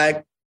a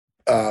Black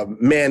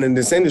man in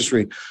this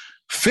industry,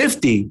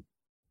 50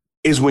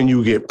 is when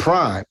you get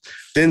prime.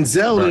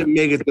 Denzel didn't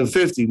make it to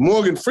 50.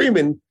 Morgan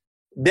Freeman,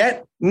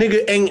 that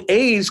nigga ain't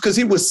aged because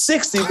he was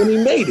 60 when he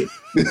made it.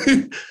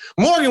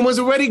 Morgan was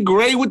already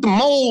gray with the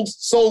moles,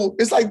 so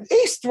it's like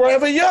he's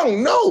forever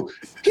young. No,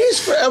 he's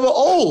forever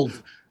old.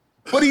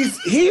 But he's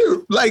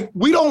here. Like,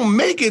 we don't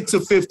make it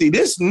to 50.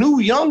 This new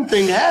young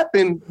thing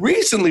happened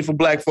recently for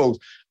Black folks.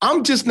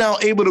 I'm just now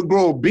able to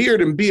grow a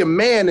beard and be a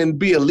man and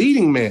be a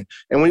leading man.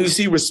 And when you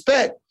see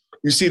respect,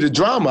 you see the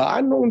drama.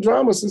 I've known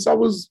drama since I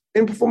was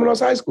in performing arts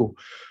high school.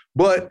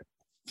 But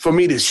for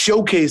me to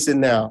showcase it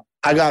now,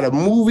 I got a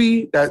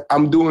movie that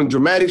I'm doing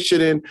dramatic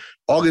shit in,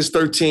 August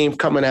 13th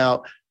coming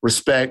out,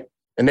 Respect,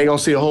 and they're going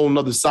to see a whole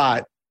nother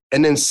side.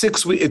 And then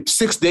 6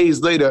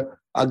 days later,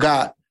 I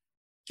got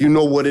You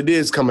Know What It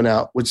Is coming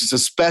out, which is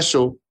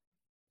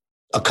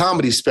a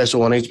comedy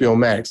special on HBO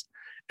Max.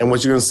 And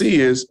what you're going to see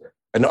is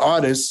an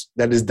artist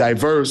that is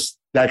diverse,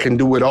 that can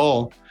do it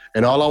all.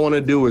 And all I want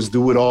to do is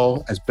do it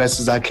all as best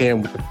as I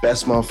can with the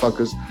best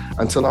motherfuckers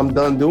until I'm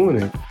done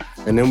doing it.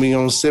 And then we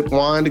gonna sip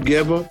wine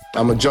together.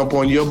 I'm gonna jump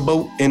on your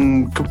boat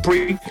in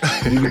Capri.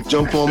 You can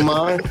jump on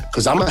mine,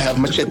 because I'm gonna have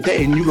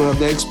machete and you gonna have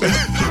the experience.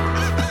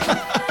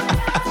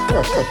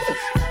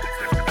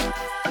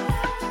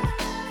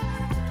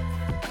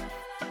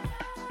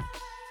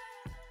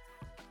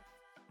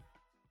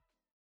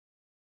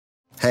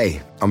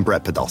 Hey, I'm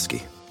Brett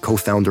Podolsky,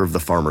 co-founder of The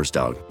Farmer's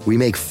Dog. We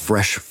make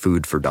fresh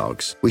food for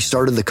dogs. We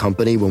started the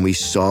company when we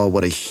saw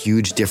what a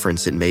huge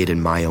difference it made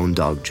in my own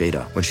dog,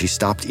 Jada, when she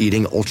stopped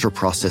eating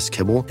ultra-processed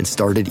kibble and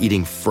started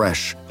eating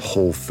fresh,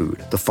 whole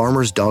food. The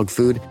Farmer's Dog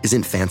food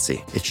isn't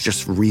fancy. It's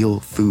just real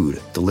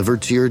food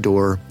delivered to your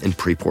door in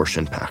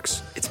pre-portioned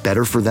packs. It's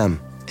better for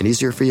them and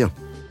easier for you.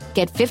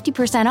 Get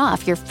 50%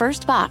 off your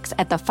first box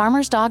at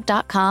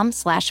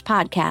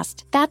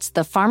thefarmersdog.com/podcast. That's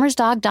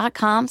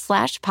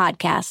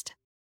thefarmersdog.com/podcast.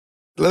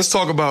 Let's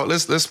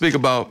speak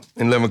about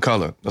In Living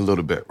Color a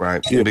little bit,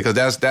 right? Yeah.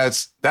 Because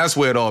that's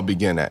where it all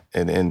began at.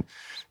 And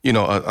you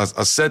know,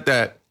 a set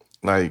that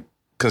like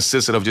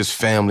consisted of just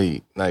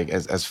family, like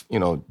as you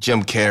know,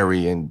 Jim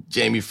Carrey and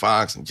Jamie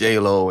Foxx and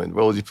J-Lo and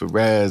Rosie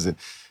Perez and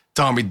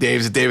Tommy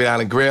Davis and David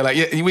Allen Greer. Like,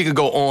 yeah, we could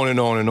go on and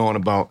on and on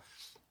about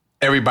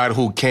everybody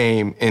who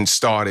came and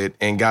started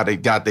and got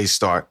their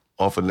start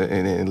off of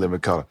in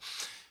Living Color.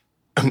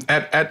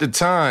 At the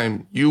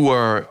time, you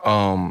were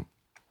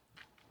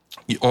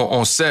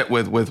on set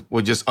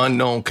with just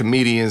unknown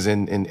comedians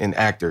and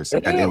acters.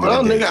 At the end of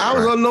the day, nigga, I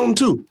was unknown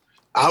too.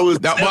 Well,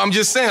 I'm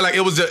just saying, like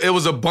it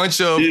was a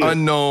bunch of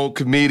unknown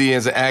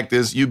comedians and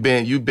actors. You've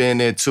been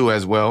there too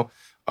as well.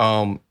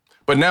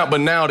 But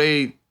now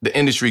the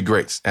industry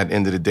greats at the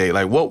end of the day.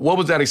 Like what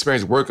was that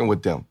experience working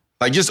with them?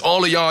 Like just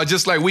all of y'all,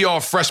 just like we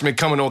all freshmen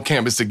coming on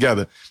campus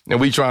together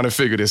and we trying to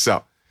figure this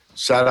out.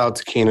 Shout out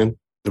to Keenan,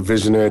 the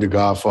visionary, the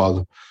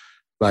Godfather.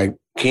 Like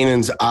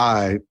Keenan's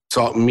eye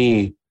taught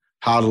me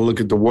how to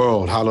look at the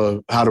world, how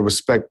to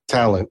respect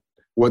talent,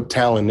 what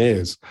talent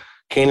is.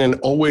 Keenan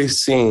always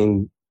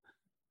seen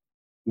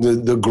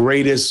the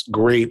greatest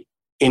great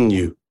in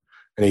you.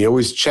 And he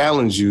always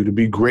challenged you to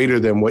be greater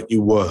than what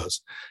you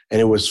was. And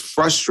it was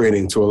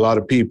frustrating to a lot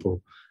of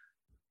people,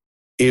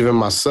 even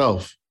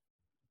myself.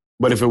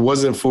 But if it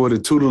wasn't for the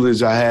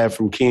tutelage I had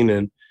from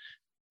Keenan,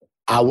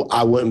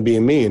 I wouldn't be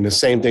me. And the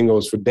same thing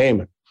goes for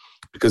Damon.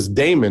 Because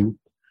Damon,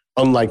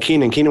 unlike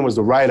Keenan was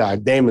the right eye,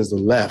 Damon's the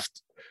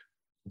left.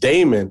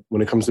 Damon,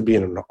 when it comes to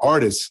being an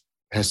artist,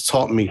 has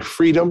taught me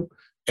freedom,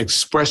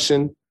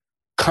 expression,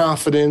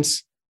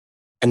 confidence,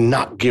 and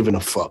not giving a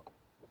fuck.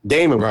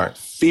 Damon was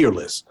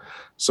fearless.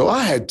 So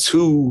I had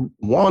two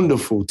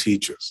wonderful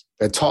teachers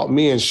that taught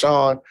me and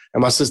Sean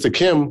and my sister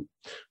Kim,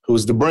 who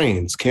was the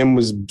brains. Kim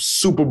was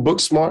super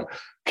book smart.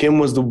 Kim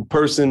was the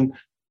person,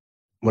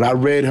 when I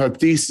read her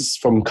thesis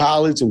from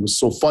college, it was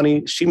so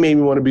funny, she made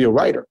me want to be a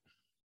writer.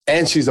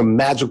 And she's a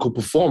magical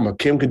performer.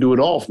 Kim can do it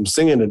all, from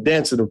singing to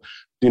dancing to,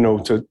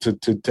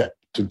 to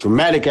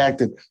dramatic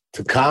acting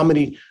to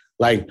comedy.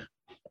 Like,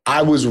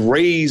 I was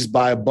raised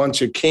by a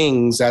bunch of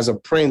kings as a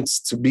prince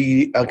to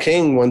be a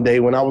king one day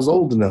when I was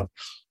old enough.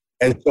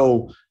 And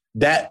so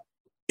that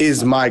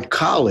is my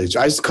college.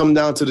 I used to come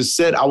down to the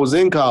set. I was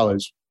in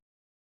college,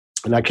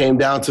 and I came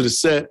down to the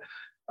set.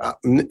 I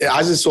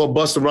just saw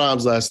Busta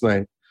Rhymes last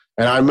night.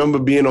 And I remember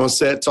being on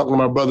set talking to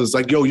my brothers,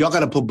 like, yo, y'all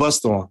got to put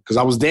Busta on. Because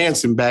I was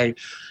dancing back,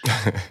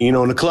 in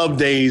the club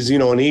days,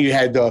 and he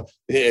had the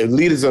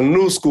leaders of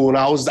new school, and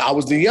I was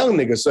the young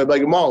nigga. So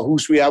like, Marlon, who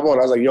should we have on?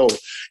 I was like, yo,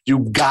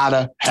 you got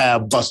to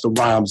have Busta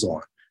Rhymes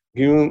on.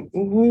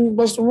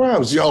 Busta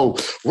Rhymes, yo,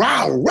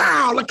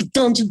 wow, like a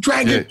Dungeon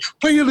Dragon,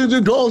 play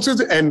the dogs.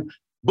 And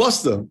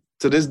Busta,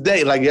 to this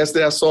day, like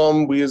yesterday I saw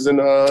him, we was in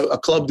a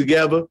club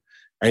together.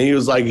 And he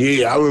was like,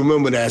 yeah, I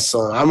remember that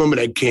song. I remember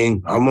that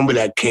king.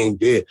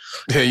 Yeah.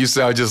 Yeah, you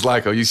sound just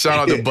like her. You shout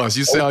out the bus.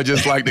 You sound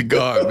just like the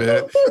God,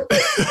 man.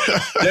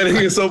 That thing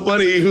is so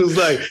funny. He was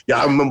like,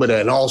 yeah, I remember that.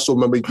 And I also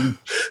remember you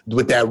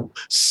with that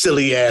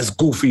silly-ass,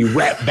 goofy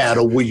rap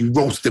battle where you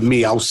roasted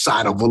me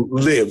outside of a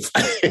live.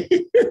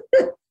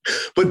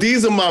 But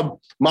these are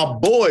my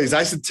boys. I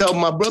used to tell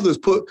my brothers,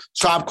 put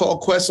Tribe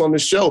Called Quest on the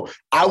show.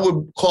 I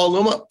would call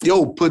them up,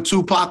 yo, put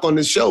Tupac on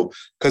the show,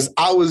 because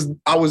I was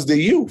the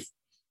youth.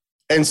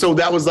 And so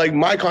that was like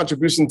my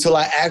contribution until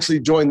I actually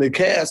joined the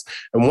cast.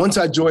 And once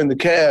I joined the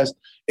cast,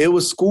 it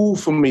was school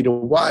for me to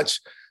watch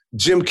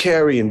Jim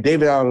Carrey and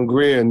David Allen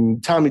Greer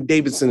and Tommy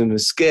Davidson in the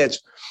sketch,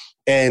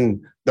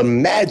 and the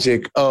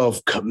magic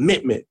of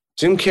commitment.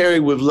 Jim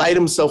Carrey would light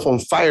himself on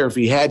fire if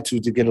he had to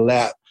get a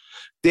laugh.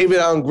 David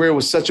Allen Greer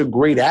was such a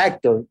great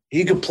actor.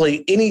 He could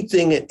play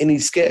anything in any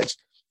sketch.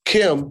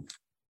 Kim,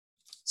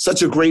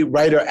 such a great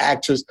writer,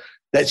 actress,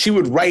 that she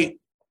would write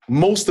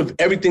most of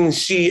everything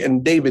she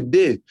and David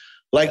did.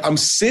 Like, I'm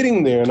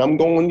sitting there and I'm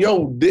going,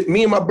 yo,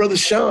 me and my brother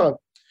Sean,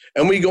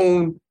 and we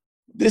going,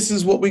 this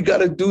is what we got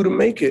to do to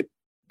make it.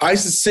 I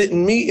used to sit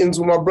in meetings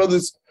with my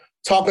brothers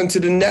talking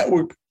to the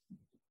network,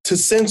 to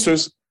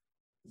censors,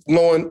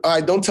 going, all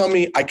right, don't tell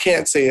me I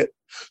can't say it.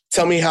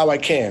 Tell me how I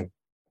can.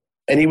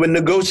 And he would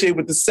negotiate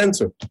with the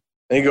censor.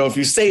 And he go, if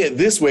you say it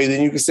this way,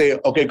 then you can say,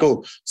 okay,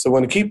 cool. So I'm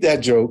going to keep that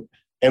joke.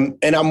 And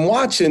I'm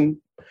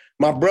watching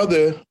my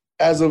brother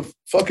as a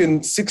fucking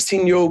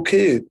 16-year-old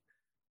kid.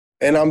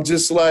 And I'm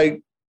just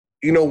like,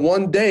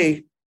 one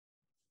day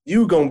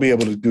you're going to be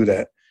able to do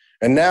that.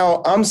 And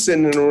now I'm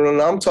sitting in the room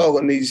and I'm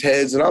talking to these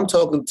heads and I'm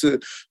talking to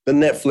the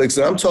Netflix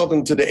and I'm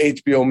talking to the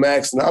HBO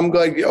Max and I'm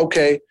like,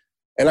 okay,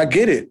 and I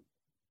get it.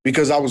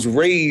 because I was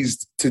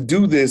raised to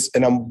do this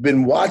and I've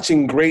been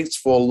watching greats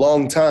for a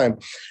long time.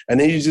 And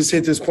then you just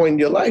hit this point in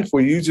your life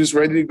where you're just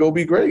ready to go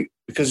be great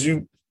because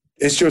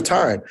it's your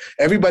time.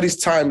 Everybody's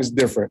time is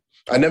different.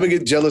 I never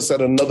get jealous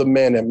at another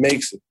man that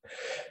makes it.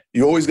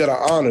 You always got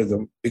to honor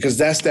them because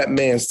that's that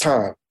man's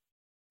time.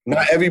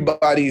 Not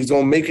everybody is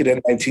going to make it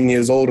at 19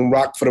 years old and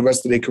rock for the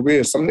rest of their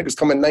career. Some niggas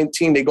come at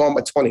 19, they go on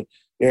by 20.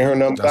 You ain't heard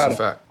nothing about it. That's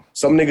a fact.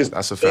 Some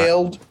niggas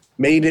failed,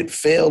 made it,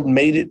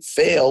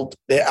 failed.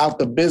 They're out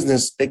the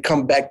business. They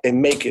come back, they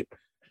make it.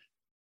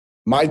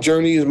 My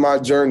journey is my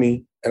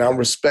journey, and I'm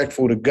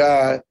respectful to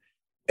God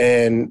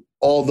and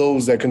all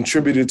those that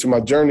contributed to my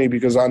journey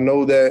because I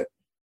know that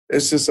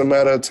it's just a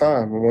matter of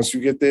time. And once you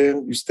get there,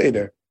 you stay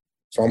there.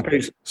 So I'm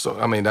patient. So,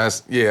 I mean,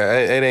 it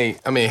ain't,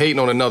 I mean, hating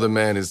on another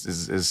man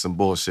is some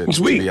bullshit,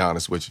 to be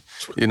honest with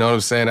you. You know what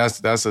I'm saying?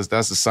 That's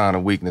a sign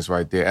of weakness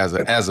right there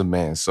as a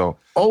man. So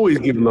always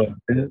give love,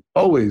 man.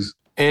 Always.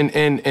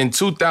 In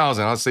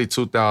 2000, I'll say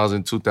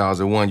 2000,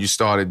 2001, you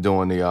started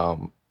doing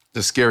the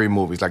scary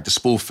movies, like the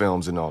spoof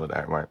films and all of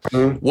that, right?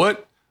 Mm-hmm.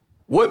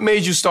 What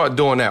made you start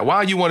doing that?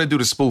 Why you want to do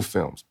the spoof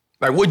films?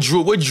 Like what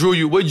drew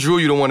you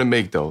to want to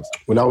make those?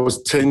 When I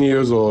was 10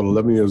 years old,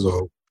 11 years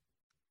old,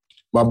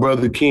 my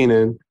brother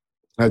Keenan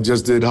had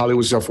just did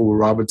Hollywood Shuffle with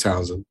Robert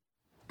Townsend.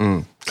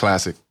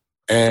 Classic.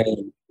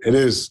 And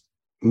it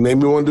made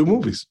me want to do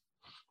movies.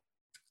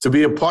 To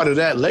be a part of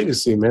that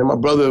legacy, man. My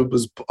brother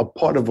was a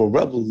part of a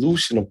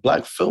revolution of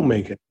Black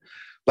filmmaking.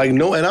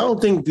 And I don't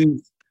think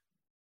these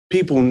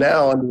people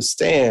now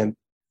understand,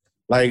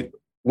 we're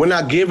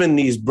not giving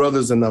these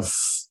brothers enough,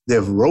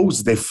 their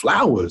roses, their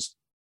flowers.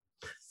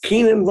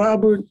 Keenan,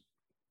 Robert,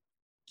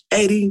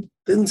 Eddie,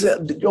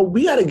 Denzel,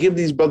 we got to give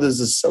these brothers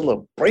a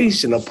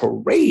celebration, a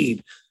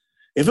parade.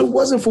 If it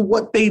wasn't for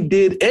what they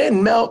did,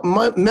 and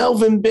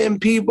Melvin Van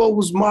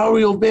Peebles,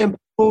 Mario Van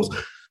Peebles,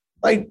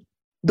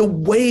 the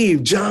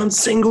wave, John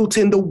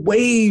Singleton, the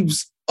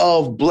waves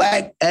of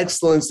Black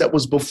excellence that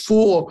was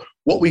before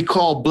what we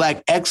call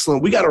Black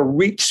excellence. We got to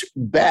reach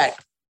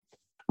back.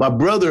 My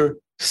brother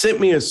sent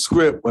me a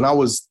script when I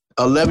was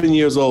 11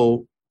 years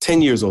old,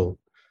 10 years old,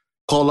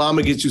 called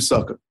I'ma Get You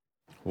Sucker.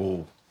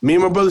 Ooh. Me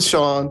and my brother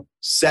Sean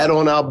sat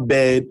on our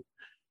bed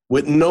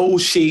with no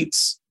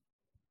sheets,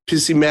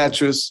 pissy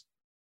mattress,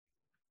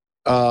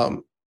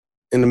 in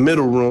the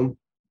middle room,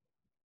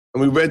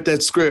 and we read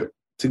that script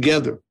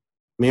together.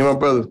 Me and my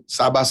brother,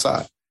 side by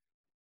side.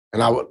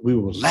 And we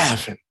were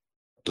laughing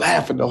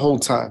the whole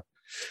time.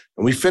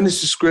 And we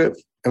finished the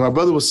script, and my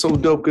brother was so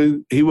dope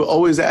because he would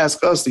always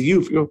ask us, the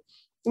youth,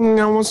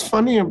 what's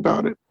funny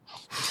about it?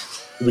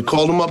 We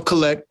called him up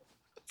collect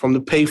from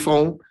the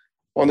payphone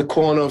on the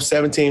corner of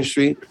 17th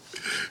Street,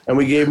 and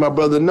we gave my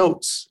brother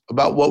notes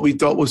about what we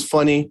thought was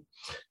funny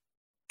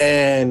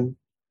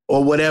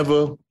or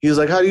whatever. He was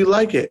like, "How do you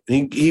like it?"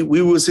 And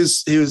we was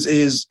his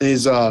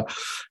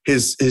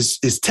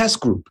test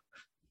group.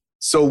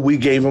 So we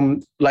gave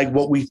him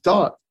what we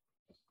thought.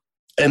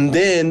 And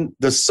then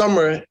the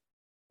summer,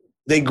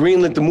 they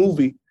greenlit the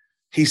movie.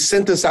 He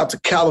sent us out to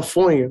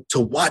California to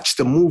watch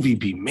the movie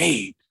be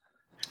made.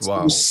 Wow. So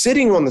we were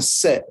sitting on the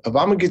set of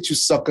I'ma Get You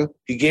Sucker.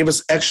 He gave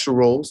us extra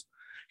roles.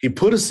 He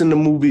put us in the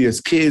movie as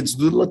kids,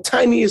 the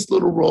tiniest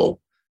little role.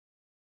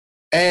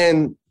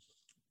 And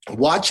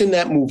watching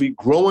that movie,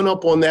 growing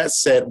up on that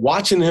set,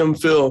 watching him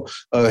feel,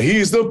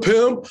 he's the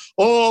pimp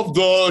of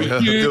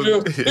the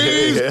year.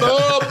 He's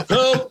the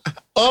pimp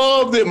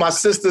of the... My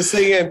sister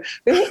singing,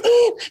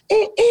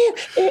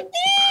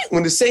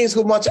 when the Saints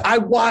go much, I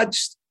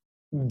watched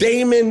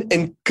Damon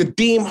and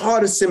Kadeem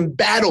Hardison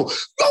battle.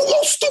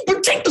 Go,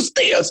 stupid, take the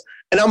stairs.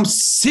 And I'm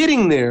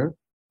sitting there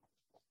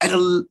at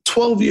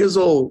 12 years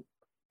old,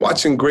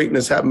 watching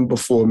greatness happen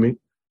before me.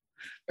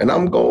 And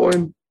I'm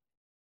going,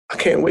 I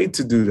can't wait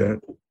to do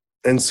that.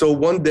 And so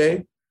one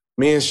day,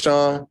 me and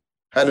Sean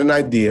had an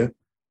idea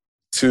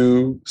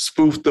to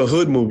spoof the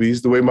hood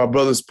movies the way my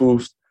brother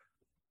spoofed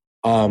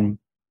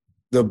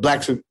the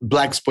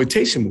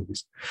blaxploitation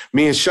movies.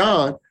 Me and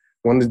Sean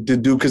wanted to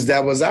do, because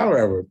that was our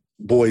era,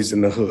 Boys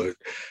in the Hood,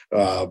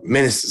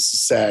 Menace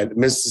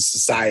to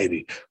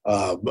Society,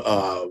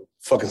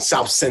 fucking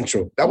South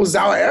Central. That was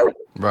our era.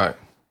 Right.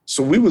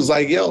 So we was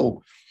like,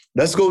 yo,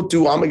 let's go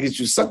do I'ma Get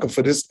You Sucker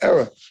for this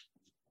era.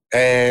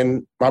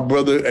 And my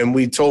brother, and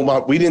we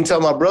didn't tell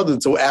my brother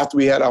until after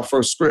we had our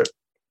first script.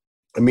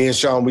 And me and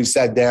Sean, we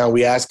sat down,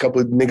 we asked a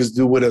couple of niggas to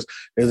do with us.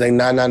 They was like,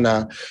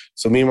 nah.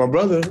 So me and my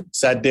brother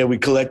sat there, we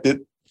collected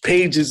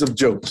pages of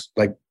jokes.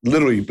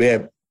 Literally, we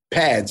had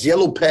pads,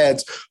 yellow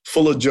pads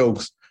full of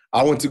jokes.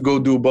 I went to go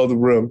do Above the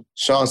Rim.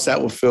 Sean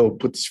sat with Phil,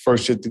 put this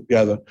first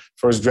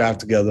draft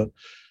together,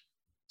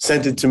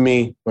 sent it to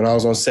me when I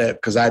was on set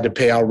because I had to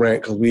pay our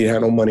rent because we didn't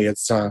have no money at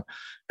the time.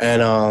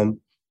 And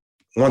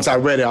once I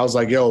read it, I was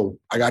like, yo,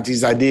 I got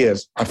these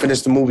ideas. I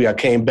finished the movie. I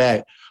came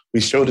back.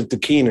 We showed it to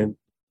Keenan.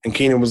 And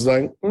Keenan was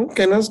like,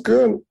 okay, that's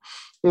good.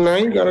 Now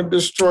you got to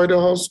destroy the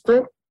whole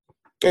script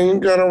and you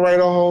got to write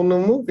a whole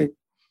new movie.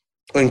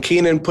 And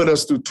Keenan put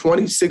us through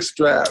 26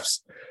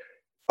 drafts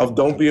of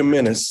Don't Be a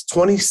Menace.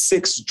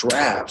 26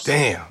 drafts.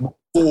 Damn.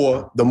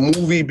 Before the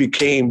movie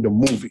became the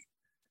movie.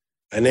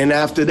 And then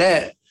after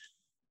that,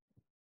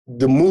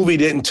 the movie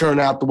didn't turn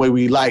out the way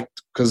we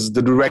liked because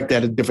the director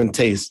had a different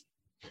taste.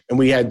 And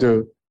we had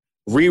to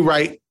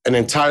rewrite an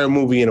entire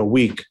movie in a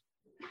week.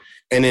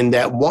 And in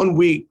that 1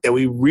 week that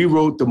we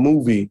rewrote the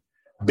movie,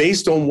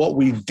 based on what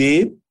we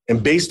did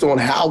and based on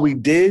how we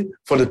did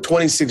for the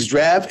 26th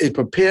draft, it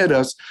prepared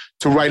us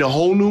to write a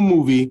whole new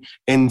movie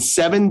in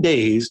 7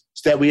 days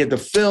so that we had to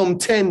film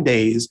 10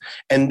 days.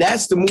 And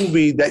that's the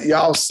movie that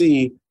y'all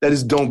see that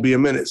is Don't Be a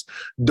Menace.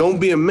 Don't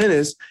Be a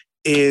Menace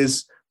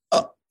is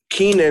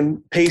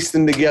Keenan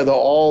pasting together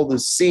all the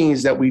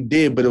scenes that we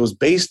did, but it was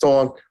based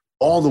on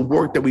all the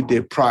work that we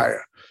did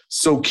prior.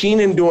 So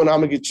Keenan doing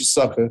I'ma Get You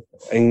Sucker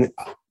and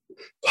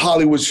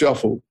Hollywood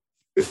Shuffle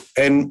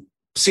and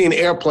seeing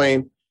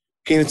Airplane.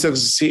 Keenan took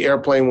us to see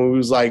Airplane when we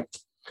was like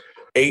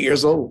 8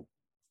 years old.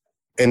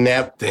 And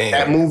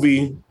that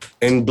movie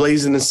and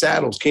Blazing the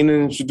Saddles,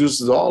 Keenan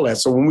introduces all that.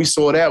 So when we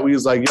saw that, we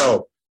was like,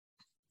 yo,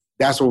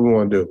 that's what we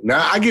want to do.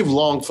 Now, I give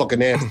long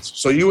fucking answers.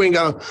 So you ain't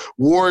got to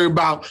worry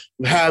about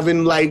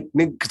having like,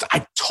 because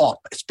I talk,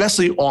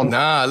 especially on.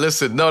 Nah,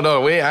 listen, no,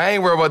 I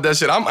ain't worried about that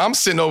shit. I'm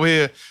sitting over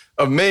here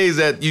amazed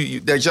that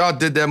that y'all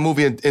did that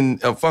movie in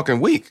a fucking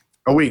week.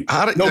 A week.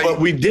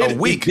 But we did. A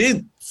week. We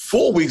did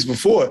 4 weeks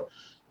before.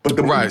 But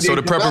right, so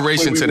the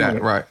preparation to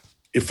that, right.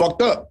 It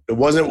fucked up. It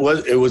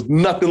was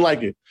nothing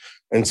like it.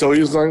 And so he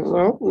was like,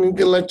 well, we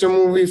can let your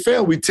movie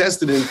fail. We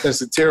tested it and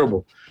tested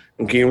terrible.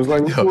 And Keenan was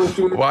like,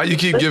 why you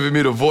keep giving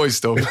me the voice,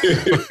 though?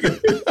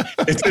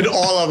 It's in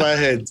all of our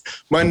heads.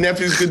 My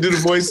nephews could do the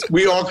voice.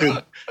 We all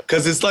could.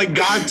 Because it's like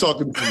God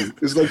talking to you.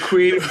 It's like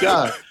creative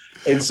God.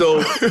 And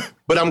so,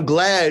 but I'm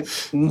glad.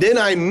 And then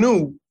I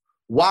knew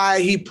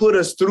why he put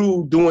us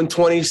through doing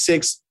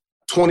 26,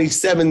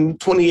 27,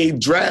 28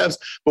 drafts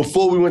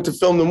before we went to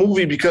film the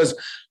movie. Because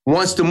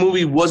once the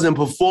movie wasn't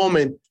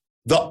performing,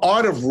 the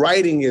art of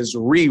writing is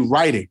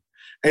rewriting.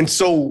 And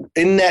so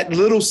in that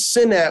little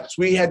synapse,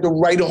 we had to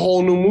write a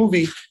whole new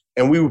movie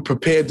and we were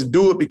prepared to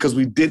do it because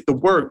we did the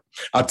work.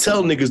 I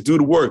tell niggas, do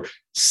the work.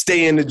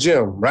 Stay in the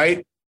gym,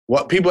 right?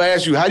 What people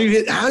ask you, how'd you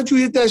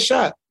hit that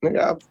shot? Nigga,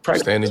 I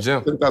practiced. Stay in the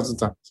gym. 10,000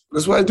 times.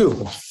 That's what I do.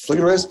 Flick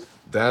your wrist.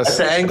 That's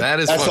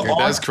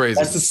crazy.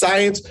 That's the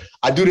science.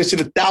 I do this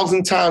shit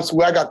 1,000 times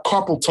where I got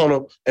carpal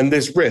tunnel in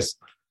this wrist.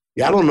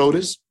 Yeah, I don't know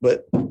this,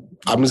 but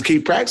I'm just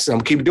keep practicing. I'm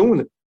gonna keep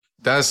doing it.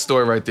 That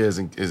story right there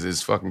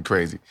is fucking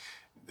crazy.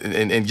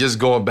 And just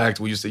going back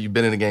to what you said, you've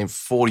been in the game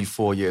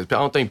 44 years. But I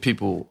don't think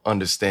people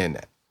understand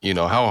that. You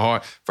know, how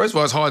hard. First of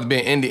all, it's hard to be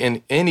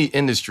in any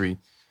industry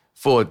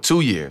for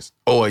 2 years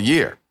or a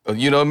year.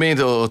 You know what I mean?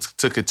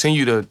 To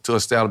continue to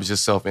establish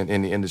yourself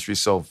in the industry.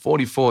 So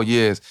 44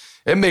 years.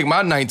 It make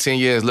my 19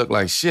 years look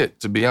like shit,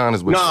 to be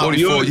honest with you.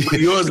 44 years.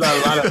 Yours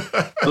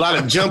got a lot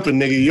of jumping,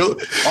 nigga.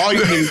 All you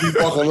niggas be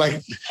walking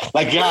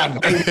like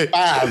God,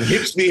 5,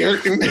 hips be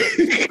hurting.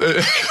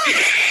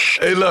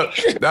 Hey, look,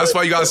 that's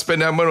why you got to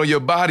spend that money on your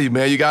body,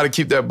 man. You got to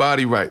keep that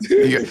body right.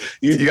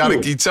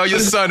 You tell your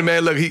son,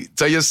 man, look,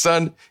 tell your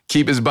son,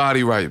 keep his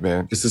body right,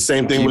 man. It's the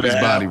same thing with his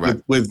body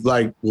right. With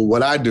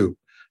what I do,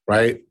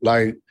 right?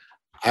 Like,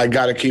 I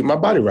got to keep my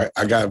body right.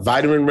 I got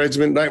vitamin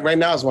regimen. Right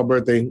now, it's my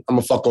birthday. I'm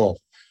going to fuck off.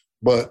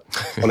 But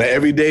on an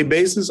everyday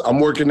basis, I'm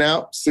working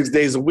out 6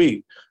 days a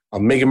week.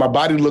 I'm making my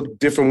body look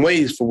different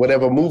ways for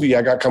whatever movie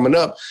I got coming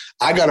up.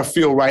 I got to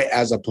feel right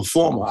as a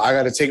performer. I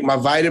got to take my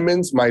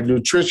vitamins, my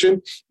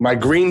nutrition, my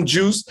green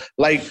juice.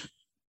 Like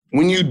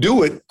when you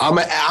do it, I'm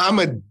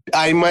an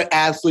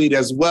athlete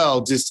as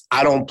well. Just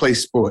I don't play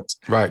sports.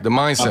 Right, the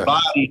mindset.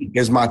 My body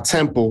is my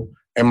temple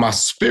and my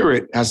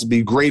spirit has to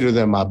be greater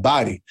than my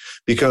body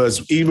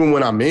because even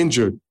when I'm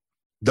injured,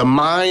 the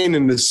mind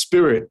and the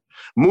spirit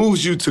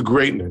moves you to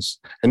greatness.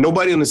 And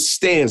nobody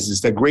understands this,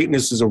 that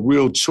greatness is a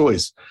real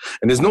choice.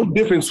 And there's no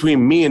difference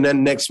between me and that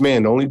next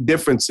man. The only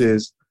difference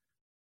is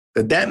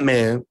that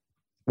man,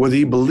 whether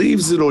he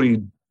believes it or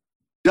he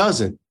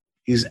doesn't,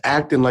 he's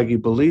acting like he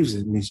believes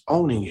it and he's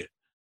owning it.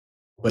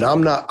 But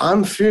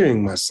I'm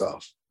fearing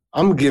myself.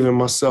 I'm giving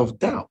myself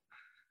doubt.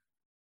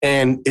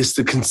 And it's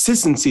the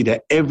consistency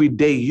that every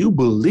day you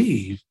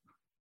believe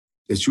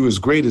that you're as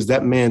great as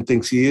that man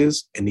thinks he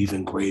is and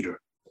even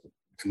greater.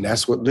 And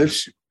that's what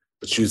lifts you.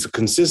 But use the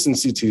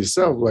consistency to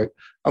yourself. Like,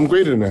 I'm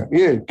greater than that.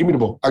 Yeah, give me the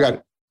ball. I got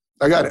it.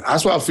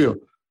 That's what I feel.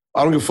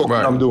 I don't give a fuck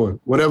what I'm doing.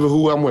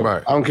 Who I'm with.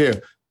 Right. I don't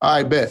care. All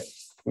right, bet.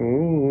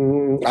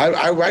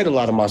 I write a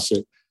lot of my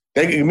shit.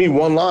 They gave me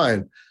one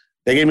line.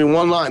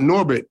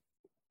 Norbit.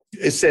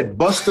 It said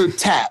Buster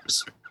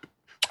Taps.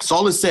 That's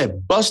all it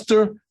said.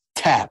 Buster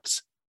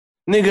Taps.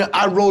 Nigga,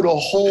 I wrote a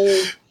whole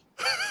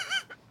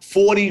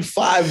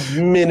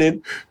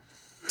 45-minute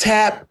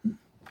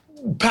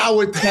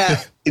power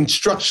tap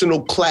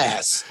instructional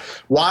class.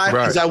 Why?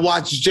 Because I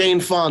watched Jane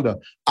Fonda.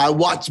 I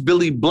watched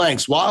Billy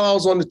Blanks. While I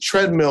was on the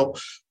treadmill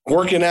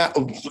working out,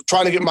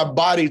 trying to get my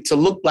body to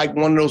look like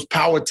one of those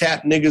power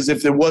tap niggas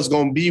if there was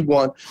going to be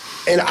one.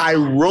 And I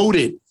wrote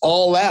it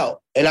all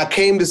out. And I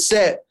came to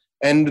set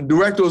and the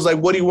director was like,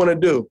 what do you want to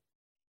do?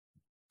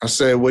 I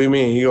said, what do you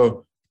mean? He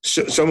goes,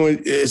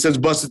 it says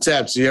Buster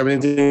Taps. Do you have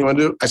anything you want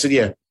to do? I said,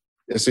 yeah.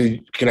 I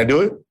said, can I do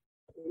it?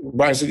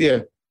 Brian said, yeah.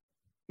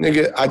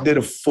 Nigga, I did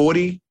a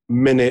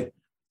 40-minute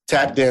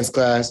tap dance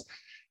class.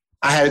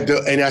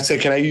 And I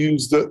said, can I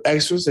use the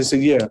extras? They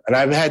said, yeah. And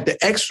I've had the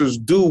extras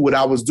do what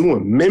I was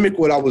doing, mimic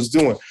what I was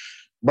doing.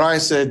 Brian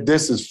said,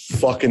 this is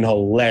fucking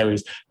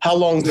hilarious. How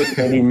long is it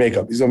going to be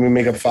makeup? He's going to be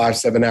makeup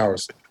 5-7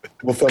 hours.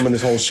 We're filming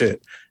this whole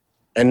shit.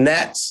 And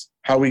that's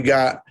how we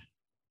got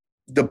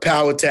the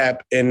power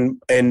tap and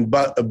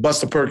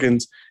Buster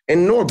Perkins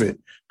and Norbit,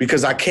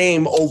 because I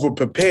came over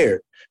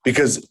prepared,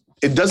 because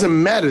it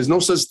doesn't matter. There's no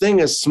such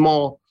thing as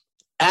small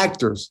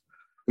actors.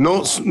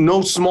 No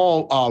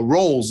small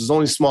roles. There's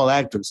only small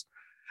actors.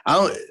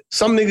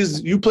 Some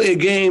niggas, you play a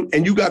game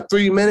and you got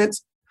 3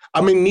 minutes,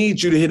 I'm going to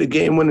need you to hit a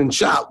game-winning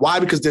shot. Why?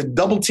 Because they're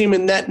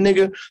double-teaming that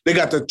nigga. They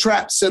got the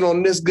trap set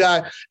on this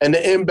guy and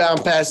the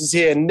inbound passes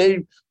here, and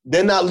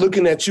they're not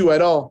looking at you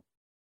at all.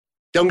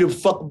 They don't give a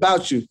fuck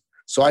about you.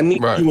 So I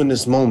need you in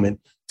this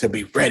moment to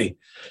be ready.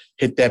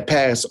 Hit that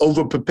pass,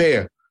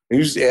 over-prepare. And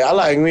you say, I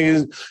like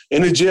niggas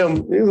in the gym.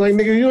 He's like,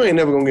 nigga, you ain't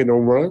never going to get no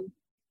run.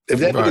 If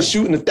that nigga's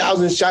shooting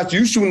 1,000 shots,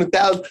 you shooting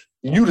 1,000,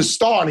 you the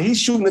star, and he's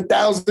shooting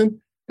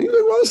 1,000, you're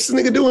like, what's this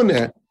nigga doing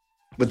that?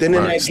 But then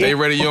in that stay game,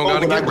 ready, you don't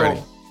gotta get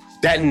ready.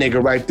 That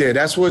nigga right there.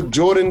 That's what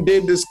Jordan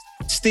did to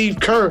Steve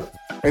Kerr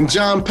and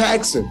John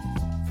Paxson.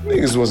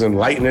 Niggas wasn't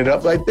lighting it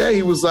up like that.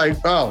 He was like,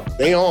 oh,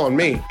 they on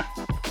me.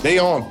 They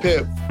on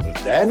Pip.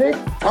 That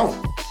nigga?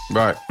 Oh.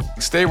 Right.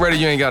 Stay ready,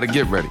 you ain't gotta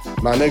get ready.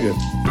 My nigga.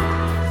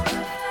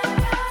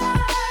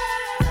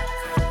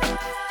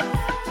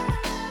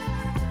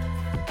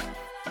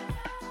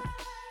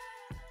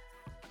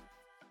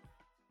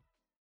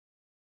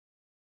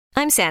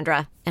 I'm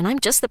Sandra, and I'm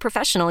just the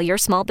professional your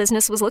small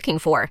business was looking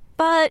for.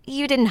 But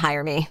you didn't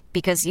hire me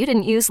because you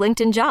didn't use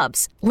LinkedIn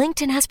Jobs.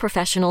 LinkedIn has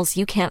professionals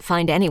you can't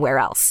find anywhere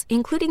else,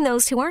 including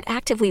those who aren't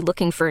actively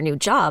looking for a new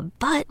job,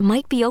 but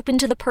might be open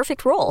to the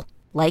perfect role,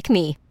 like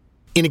me.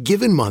 In a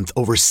given month,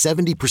 over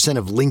 70%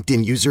 of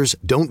LinkedIn users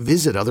don't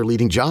visit other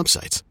leading job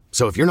sites.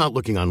 So if you're not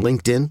looking on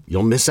LinkedIn,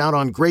 you'll miss out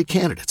on great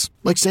candidates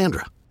like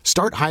Sandra.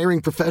 Start hiring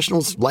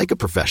professionals like a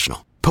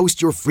professional.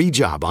 Post your free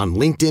job on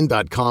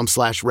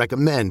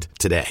linkedin.com/recommend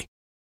today.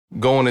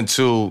 Going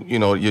into,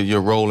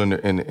 your role in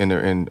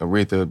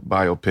Aretha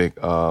biopic,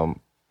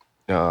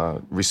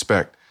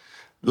 Respect,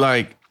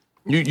 like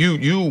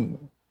you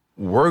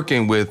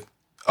working with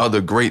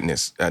other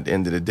greatness at the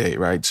end of the day,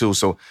 right? Too.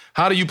 So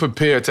how do you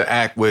prepare to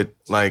act with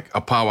like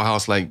a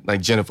powerhouse like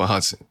Jennifer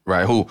Hudson,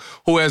 right? Who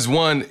has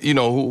won,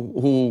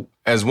 who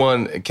has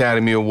won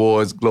Academy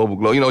Awards, Global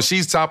Globe.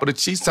 She's top of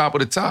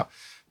the top,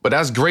 but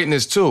that's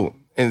greatness too.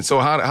 And so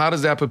how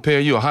does that prepare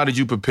you? Or how did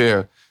you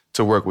prepare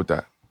to work with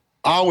that?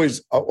 I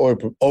always over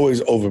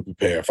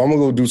prepare. If I'm gonna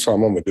go do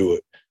something, I'm gonna do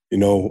it.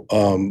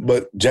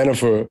 But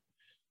Jennifer,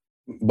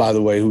 by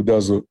the way, who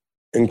does an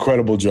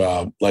incredible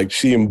job, like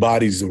she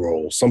embodies the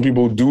role. Some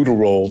people do the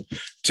role.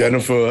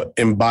 Jennifer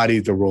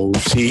embodied the role.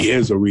 She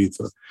is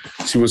Aretha.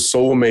 She was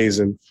so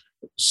amazing,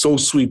 so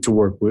sweet to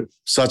work with,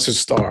 such a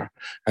star.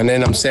 And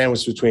then I'm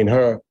sandwiched between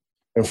her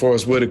and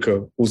Forrest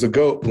Whitaker, who's a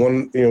GOAT.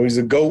 He's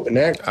a GOAT and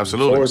actor.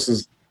 Absolutely. Forrest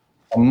is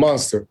a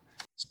monster.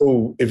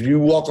 So if you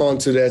walk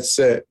onto that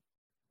set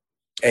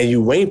and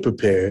you ain't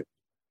prepared,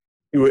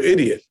 you're an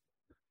idiot.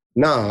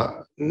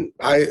 Nah,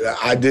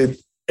 I did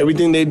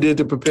everything they did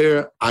to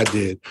prepare, I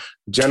did.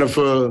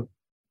 Jennifer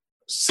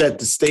set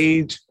the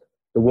stage.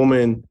 The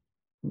woman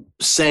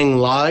sang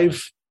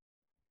live,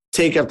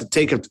 take after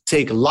take after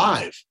take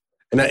live.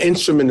 And her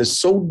instrument is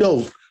so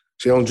dope.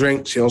 She don't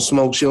drink, she don't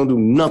smoke, she don't do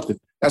nothing.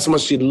 That's how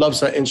much she loves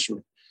her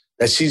instrument,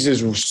 that she's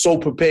just so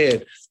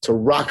prepared to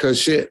rock her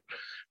shit.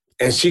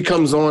 And she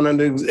comes on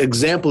an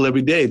example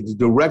every day. The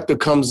director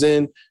comes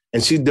in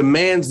and she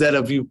demands that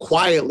of you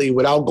quietly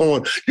without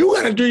going, you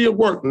got to do your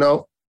work.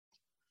 No,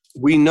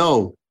 we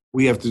know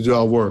we have to do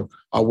our work.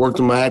 I worked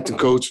with my acting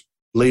coach,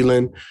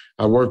 Leland.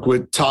 I worked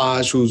with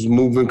Taj, who's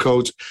movement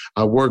coach.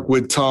 I worked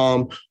with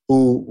Tom,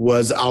 who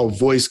was our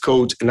voice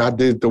coach, and I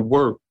did the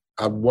work.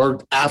 I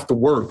worked after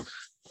work.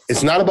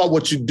 It's not about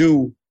what you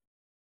do.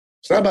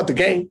 It's not about the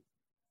game.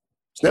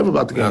 It's never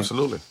about the game.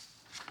 Absolutely.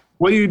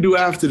 What do you do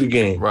after the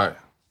game? Right.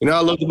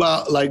 I look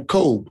about like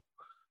Kobe.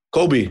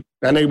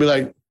 That nigga be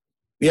like,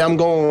 yeah, I'm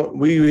going.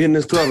 We hitting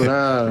this club.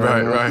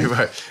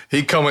 Right.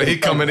 He coming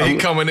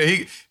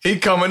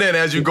in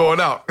as you going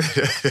out.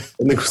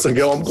 And nigga was like,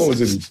 yo, I'm going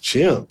to the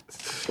gym.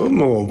 I'm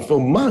going for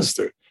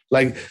Monster.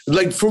 Like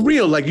for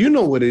real. Like, you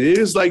know what it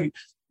is. Like,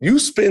 you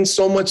spend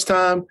so much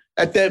time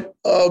at that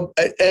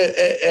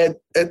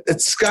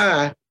at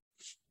Sky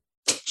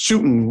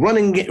shooting,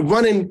 running,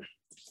 fucking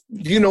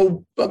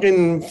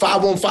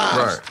 5-on-5s.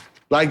 Right.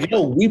 Like,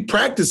 yo, we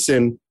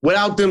practicing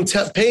without them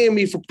paying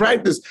me for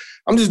practice.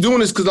 I'm just doing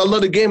this because I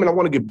love the game and I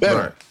want to get better.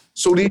 Right.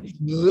 So these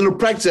little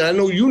practice, I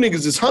know you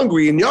niggas is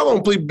hungry and y'all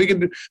gonna play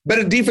better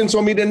defense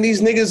on me than these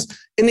niggas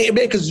in the NBA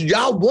because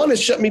y'all want to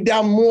shut me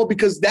down more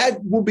because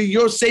that will be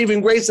your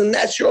saving grace and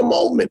that's your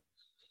moment.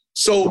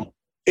 So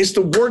it's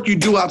the work you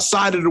do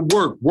outside of the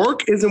work.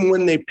 Work isn't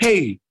when they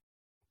pay you.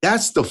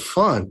 That's the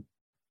fun.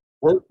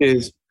 Work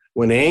is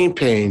when they ain't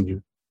paying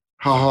you.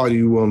 How hard are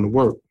you willing to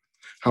work?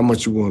 How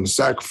much you willing to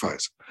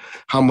sacrifice?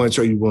 How much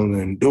are you willing to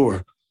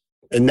endure?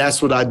 And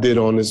that's what I did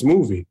on this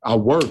movie. I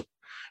worked,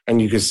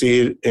 and you can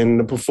see it in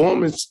the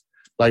performance.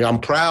 Like, I'm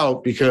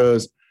proud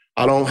because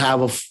I don't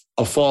have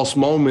a false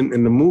moment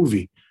in the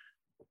movie.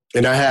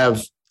 And I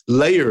have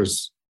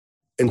layers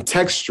and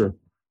texture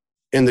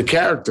in the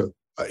character.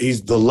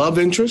 He's the love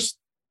interest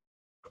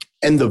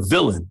and the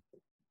villain.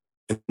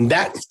 And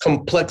that's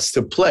complex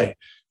to play.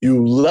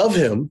 You love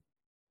him.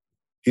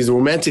 He's a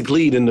romantic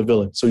lead in the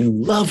villain. So you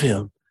love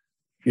him.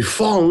 You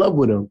fall in love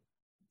with him.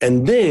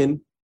 And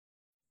then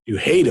you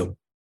hate him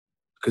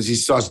because he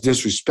starts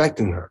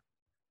disrespecting her.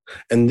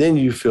 And then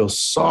you feel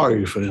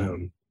sorry for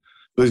him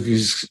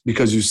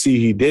because you see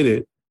he did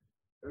it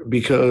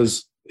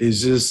because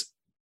he's just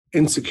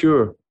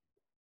insecure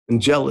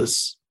and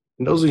jealous.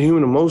 And those are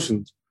human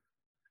emotions.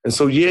 And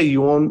so, yeah,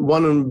 you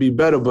want him to be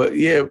better, but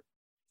yeah,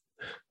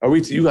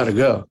 Aretha, you got to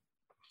go.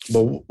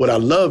 But what I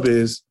love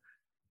is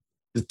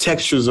the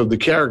textures of the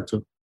character.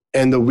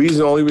 And the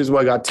only reason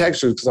why I got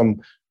texture is because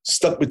I'm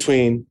stuck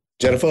between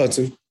Jennifer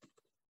Hudson,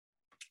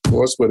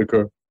 Forrest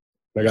Whitaker,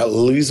 and I got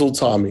Liesl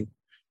Tommy,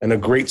 and a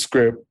great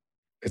script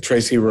that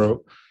Tracy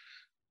wrote.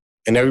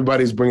 And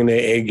everybody's bringing their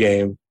A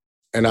game.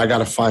 And I got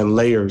to find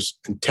layers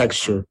and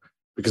texture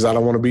because I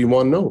don't want to be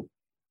one note.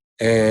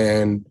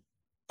 And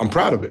I'm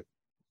proud of it.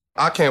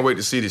 I can't wait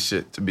to see this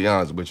shit, to be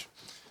honest with you.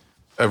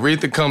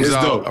 Aretha comes It's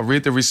out, dope.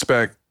 Aretha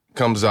Respect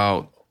comes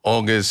out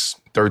August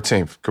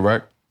 13th,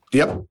 correct?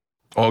 Yep.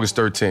 August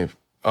 13th.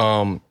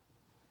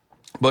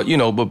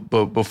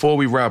 But before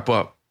we wrap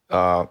up,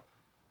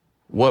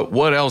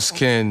 what else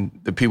can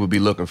the people be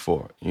looking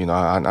for? You know,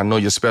 I know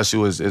your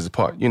special is a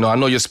part. You know, I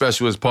know your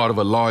special is part of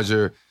a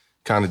larger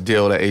kind of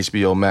deal at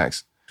HBO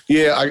Max.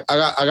 Yeah,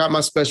 I got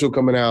my special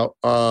coming out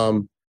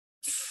August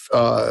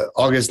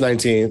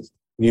 19th.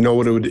 You know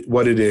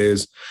what it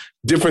is.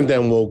 Different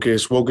than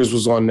Wokish. Wokish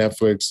was on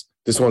Netflix.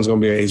 This one's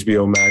going to be on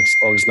HBO Max,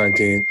 August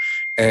 19th.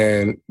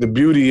 And the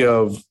beauty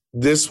of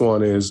this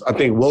one is, I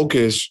think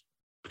Wokish,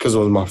 because it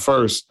was my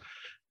first,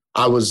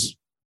 I wasn't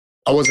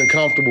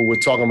comfortable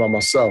with talking about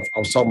myself. I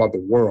was talking about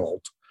the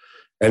world.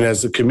 And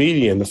as a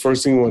comedian, the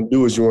first thing you want to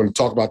do is you want to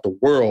talk about the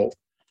world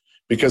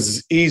because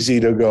it's easy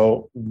to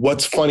go,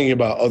 what's funny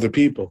about other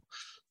people?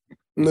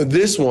 Now,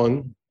 this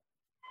one,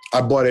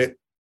 I brought it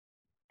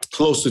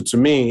closer to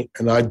me,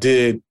 and I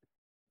did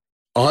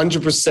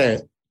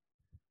 100%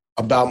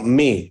 about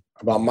me,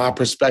 about my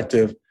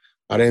perspective.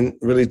 I didn't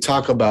really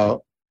talk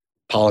about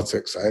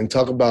politics. I didn't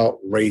talk about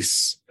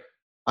race.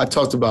 I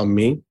talked about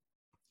me,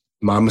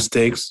 my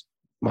mistakes,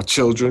 my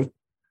children,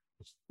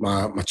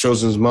 my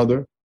children's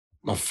mother,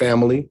 my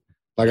family.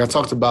 Like, I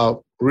talked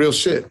about real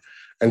shit.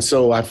 And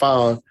so I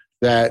found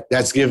that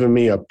that's given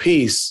me a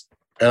peace,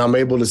 and I'm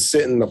able to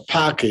sit in the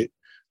pocket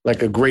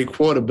like a great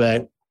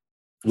quarterback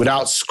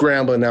without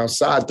scrambling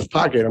outside the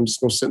pocket. I'm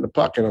just going to sit in the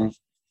pocket. I'm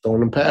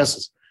throwing them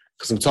passes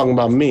because I'm talking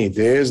about me.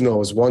 It's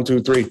 1,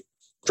 2, 3,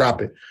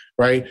 drop it,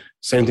 right?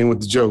 Same thing with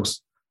the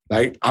jokes.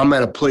 Like, I'm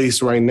at a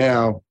place right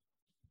now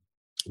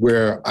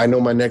where I know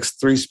my next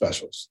 3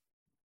 specials.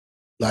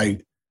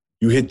 Like,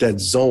 you hit that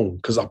zone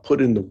because I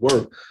put in the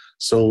work.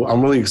 So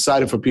I'm really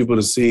excited for people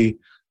to see,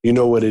 you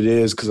know what it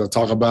is, because I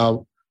talk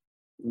about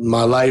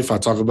my life. I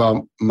talk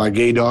about my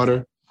gay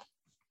daughter,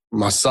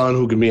 my son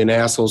who can be an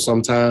asshole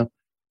sometime,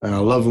 and I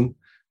love him,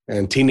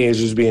 and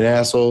teenagers being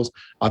assholes.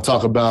 I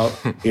talk about,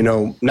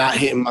 not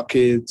hitting my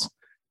kids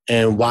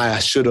and why I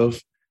should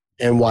have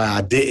and why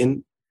I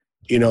didn't,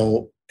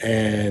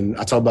 and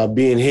I talk about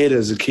being hit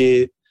as a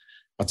kid.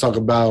 I talk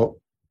about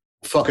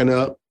fucking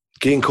up,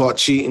 getting caught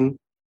cheating,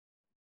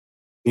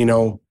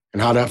 and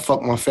how that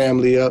fucked my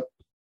family up.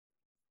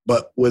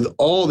 But with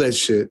all that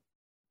shit,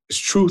 it's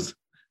truth.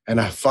 And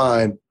I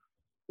find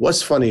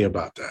what's funny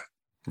about that.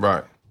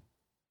 Right.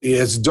 Yeah,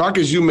 as dark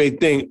as you may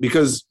think,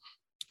 because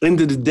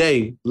end of the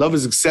day, love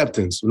is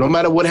acceptance. No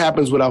matter what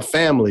happens with our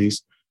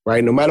families,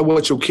 right? No matter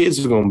what your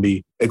kids are going to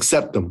be,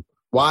 accept them.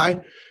 Why?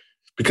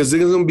 Because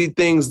there's going to be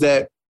things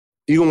that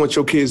you're going to want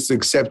your kids to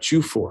accept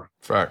you for.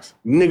 Facts.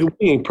 Nigga,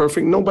 we ain't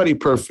perfect. Nobody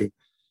perfect,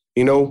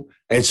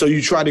 And so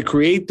you try to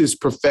create this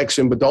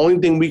perfection, but the only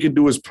thing we could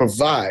do is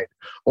provide.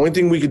 Only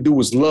thing we could do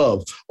is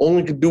love.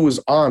 Only we could do is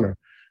honor.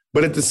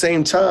 But at the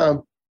same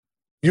time,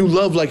 you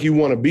love like you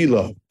want to be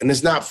loved. And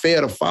it's not fair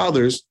to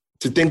fathers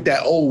to think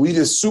that, we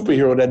just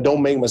superhero that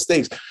don't make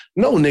mistakes.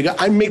 No, nigga,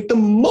 I make the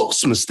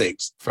most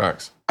mistakes.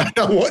 Facts. I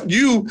want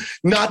you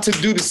not to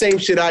do the same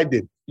shit I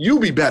did. You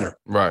be better.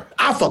 Right.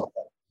 I fuck up.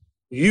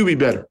 You be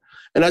better.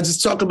 And I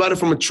just talk about it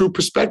from a true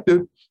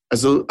perspective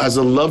as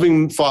a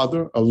loving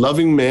father, a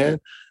loving man,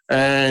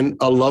 and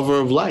a lover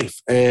of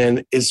life.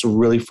 And it's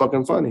really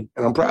fucking funny.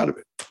 And I'm proud of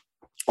it.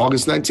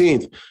 August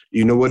 19th,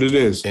 you know what it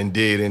is.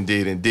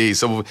 Indeed.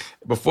 So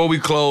before we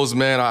close,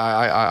 man,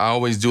 I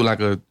always do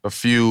like a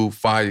few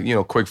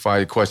quick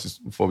fire questions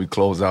before we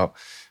close out.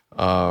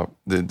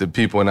 The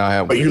people and I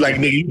have. But you like,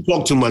 nigga, you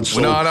talk too much. So.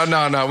 No.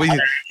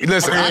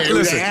 Listen.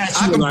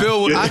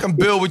 I can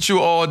build with you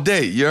all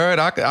day. You heard?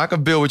 I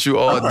can build with you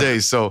all day.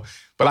 So,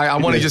 but I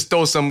want to just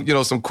throw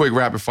some quick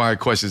rapid fire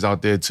questions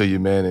out there to you,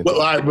 man. But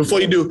all right,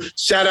 before you do,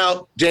 shout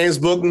out James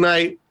Book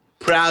Night.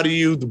 Proud of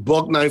you, the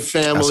Bucknight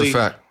family. That's a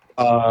fact.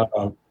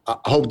 I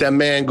hope that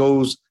man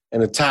goes in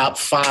the top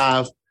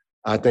 5.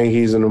 I think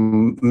he's an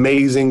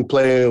amazing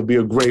player. It'll be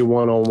a great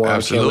one-on-one.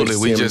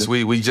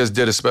 Absolutely. We just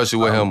did a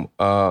special with him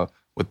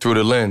with Through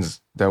the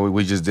Lens that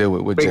we just did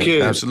with Jay.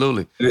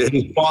 Absolutely.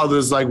 His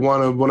father's like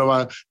one of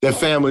my, their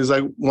family's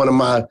like one of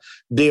my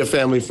dear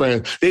family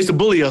friends. They used to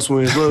bully us when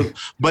we was little,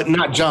 but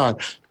not John.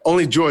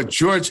 Only George.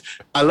 George,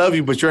 I love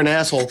you, but you're an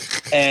asshole.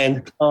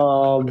 And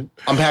I'm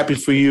happy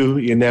for you,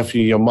 your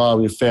nephew, your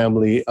mom, your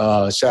family.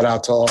 Shout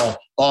out to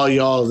all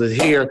y'all that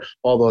are here,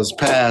 all those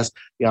past.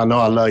 Y'all know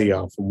I love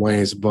y'all from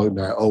Wayans to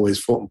Bucknight. Always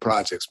floating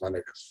projects, my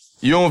niggas.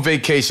 You're on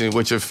vacation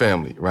with your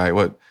family, right?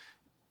 What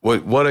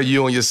are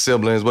you and your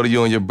siblings? What are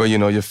you and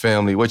your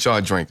family? What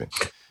y'all drinking?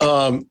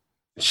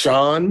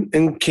 Sean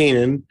and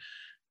Keenan.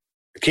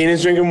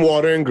 Keenan's drinking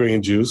water and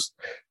green juice.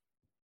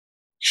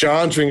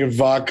 Sean drinking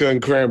vodka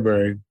and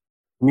cranberry.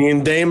 Me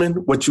and Damon,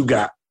 what you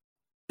got?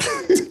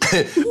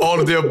 All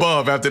of the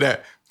above after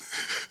that.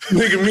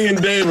 Nigga, me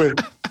and Damon,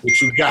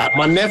 what you got?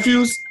 My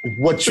nephews,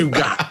 what you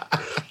got?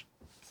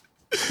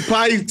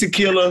 Probably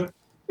tequila.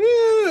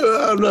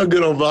 I'm not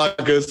good on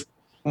vodkas.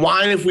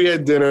 Wine if we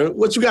had dinner.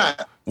 What you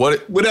got?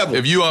 Whatever.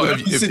 If you out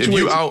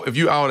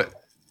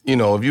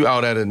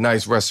at a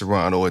nice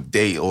restaurant or a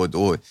date or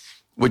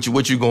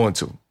what you going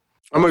to?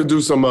 I'm gonna do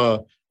some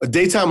a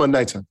daytime or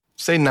nighttime.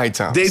 Say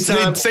nighttime.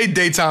 Daytime. Say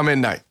daytime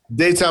and night.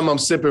 Daytime, I'm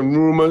sipping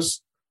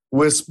Rumors,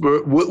 which is a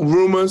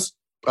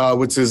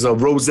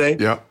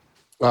rosé. Yeah.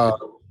 My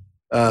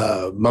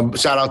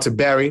shout out to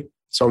Barry.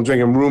 So I'm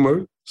drinking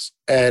Rumors.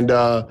 And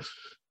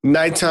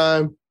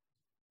nighttime,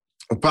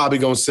 I'm probably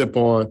gonna sip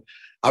on.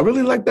 I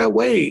really like that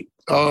Wade.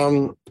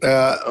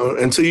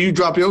 Until you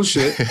drop your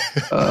shit,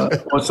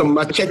 or some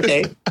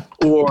machete,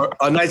 or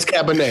a nice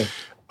Cabernet.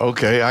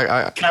 Okay,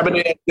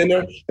 Cabernet at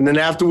dinner, and then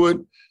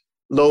afterward,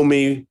 load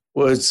me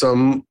with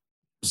some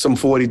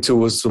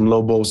 42 or some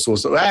Lobo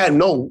sauce. Or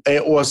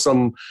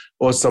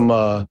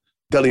some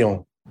De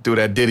Leon. Do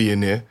that Diddy in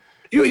there.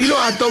 You know,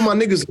 I throw my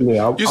niggas in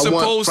there. You're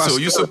supposed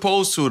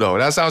to though.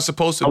 That's how it's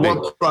supposed to be. I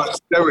want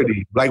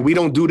prosperity. Like, we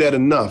don't do that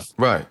enough.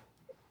 Right.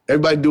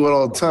 Everybody do it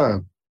all the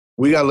time.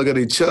 We gotta look at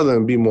each other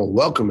and be more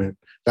welcoming.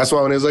 That's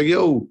why when it's like,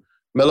 yo,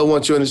 Melo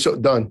wants you in the show.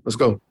 Done. Let's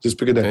go. Just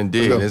pick it up.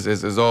 Indeed.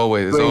 It's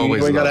always. You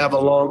ain't got to have a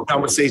long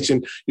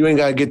conversation. You ain't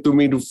got to get through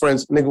me to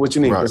friends. Nigga, what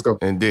you need? Right. Let's go.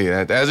 Indeed.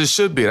 As it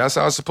should be. That's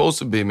how it's supposed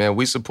to be, man.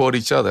 We support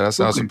each other. That's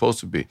how it's supposed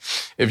to be.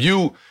 If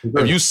you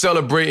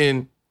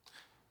celebrating,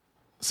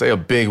 say, a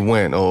big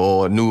win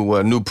or a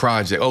new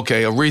project,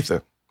 okay,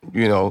 Aretha,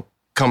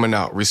 coming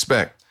out,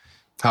 respect.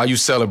 How you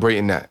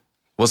celebrating that?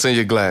 What's in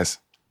your glass?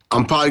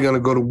 I'm probably going to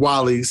go to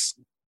Wally's.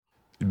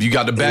 You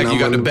got the back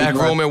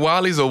room at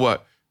Wally's or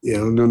what? Yeah,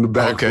 I'm doing the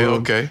back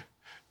room. Okay.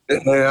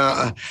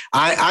 I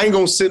ain't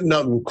gonna sit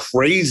nothing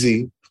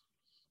crazy.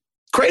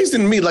 Crazy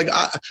to me, like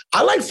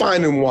I like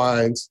finding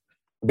wines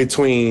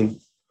between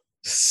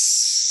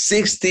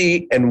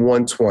 60 and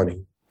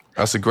 120.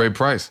 That's a great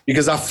price.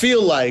 Because I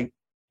feel like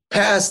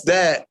past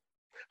that,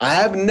 I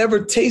have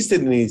never tasted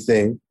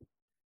anything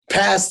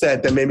past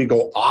that made me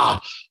go,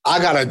 I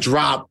gotta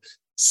drop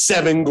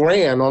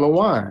 $7,000 on a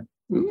wine.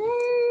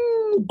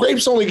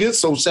 Grapes only get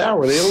so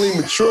sour. They only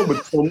mature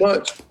but so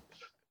much.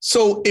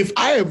 So if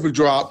I ever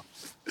drop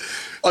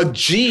a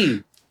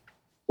G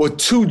or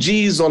 2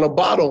 Gs on a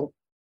bottle,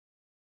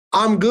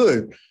 I'm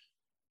good.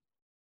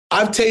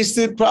 I've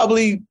tasted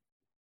probably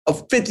a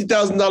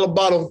 $50,000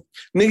 bottle.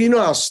 Nigga, you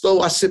know how slow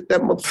I sip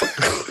that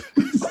motherfucker?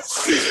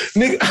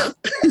 Nigga,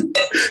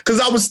 because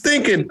I was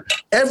thinking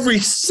every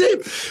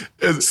sip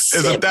is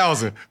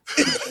 1,000.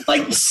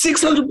 Like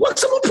 $600 on a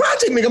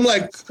project, nigga. I'm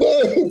like,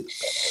 whoa.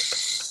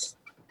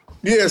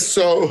 Yeah,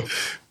 so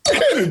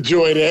I can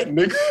enjoy that,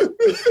 nigga.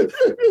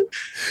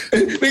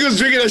 Niggas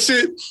drinking that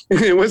shit.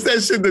 What's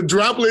that shit? The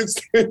droplets?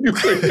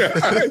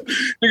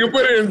 Nigga,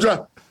 put it in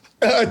drop.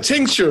 A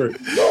tincture.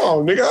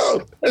 No,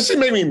 nigga. That shit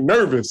made me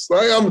nervous.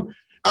 Like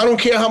I don't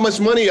care how much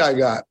money I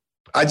got.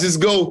 I just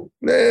go,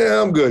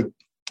 nah, I'm good.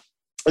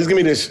 Just give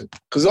me this shit.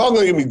 Because it's all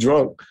going to get me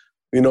drunk,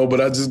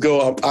 but I just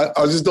go,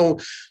 I just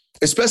don't,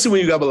 especially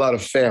when you have a lot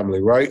of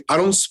family, right? I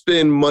don't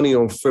spend money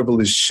on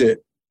frivolous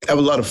shit. I have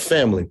a lot of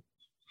family.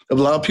 I have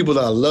a lot of people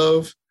that I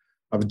love.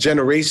 I have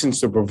generations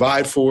to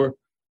provide for.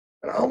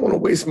 And I don't want to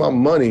waste my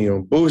money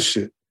on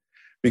bullshit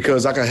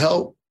because I can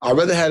help. I'd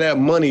rather have that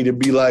money to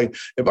be like,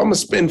 if I'm going to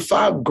spend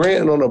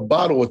 $5,000 on a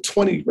bottle or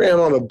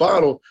 $20,000 on a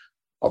bottle,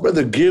 I'd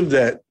rather give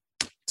that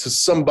to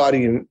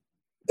somebody and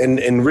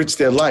enrich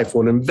their life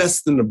or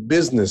invest in a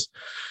business.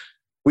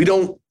 We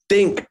don't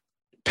think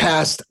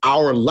past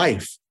our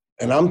life.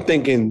 And I'm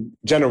thinking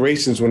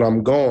generations when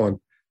I'm gone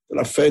that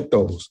I fed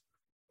those,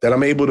 that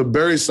I'm able to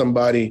bury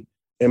somebody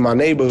in my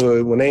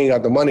neighborhood when they ain't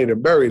got the money to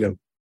bury them.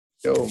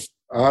 Yo,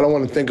 I don't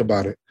want to think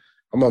about it.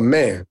 I'm a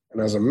man.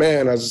 And as a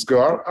man, I just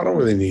go, I don't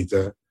really need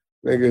that.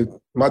 Nigga,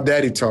 my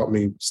daddy taught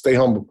me, stay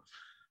humble.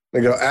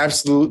 Nigga,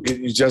 absolute,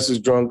 you're just as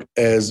drunk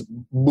as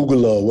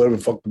Bugula, whatever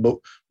the fuck,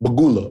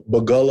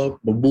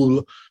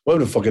 Bagula,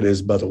 whatever the fuck it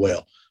is, by the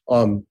whale.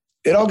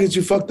 It all gets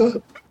you fucked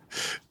up.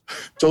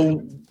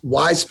 So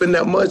why spend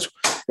that much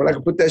when I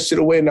can put that shit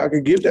away and I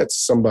can give that to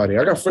somebody?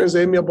 I got friends that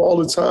hit me up all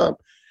the time,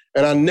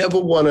 and I never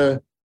want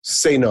to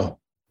say no.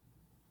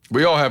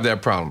 We all have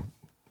that problem,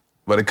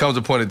 but it comes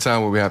a point in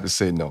time where we have to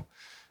say no.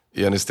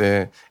 You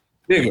understand?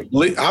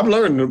 Nigga, I've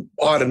learned the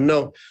art of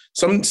no.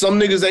 Some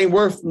niggas ain't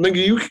worth,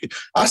 nigga,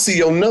 I see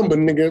your number,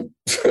 nigga.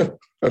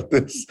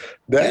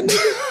 That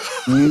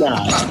nigga?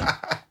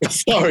 Nah.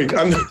 Sorry,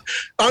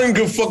 I don't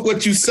give a fuck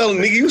what you selling,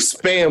 nigga. You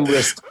spam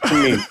list to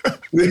me.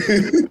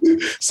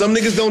 Some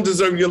niggas don't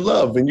deserve your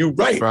love, and you're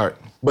right. Right.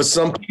 But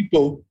some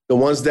people, the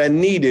ones that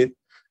need it,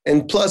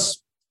 and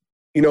plus,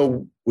 you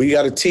know, we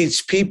got to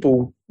teach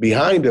people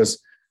behind us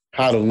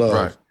how to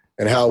love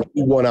and how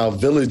we want our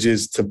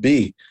villages to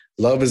be.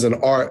 Love is an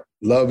art.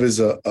 Love is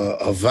a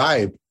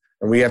vibe.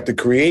 And we have to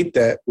create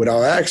that with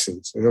our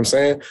actions. You know what I'm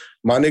saying?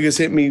 My niggas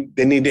hit me.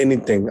 They need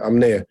anything. I'm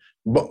there.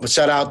 But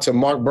shout out to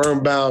Mark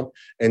Birnbaum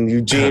and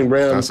Eugene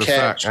Rem. That's a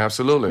fact.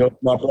 Absolutely. You know,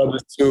 my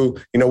brothers too.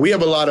 You know, we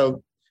have a lot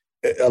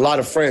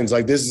of friends.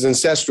 Like, this is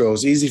ancestral.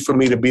 It's easy for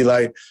me to be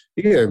like,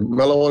 yeah,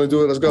 Melo want to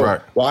do it. Let's go.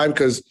 Right. Why?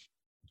 Because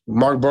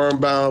Mark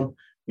Birnbaum,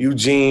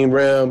 Eugene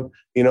Rem,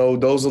 you know,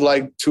 those are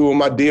like two of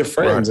my dear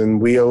friends,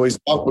 and we always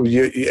talk with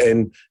you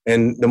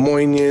and the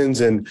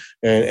Moynians and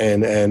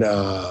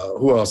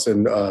who else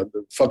and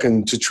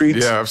fucking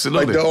Chatrice. Yeah,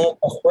 absolutely. Like, they're all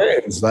my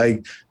friends.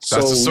 Like,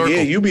 so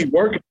yeah, you be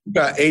working. You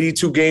got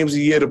 82 games a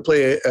year to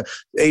play,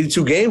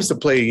 82 games to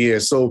play a year.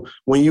 So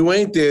when you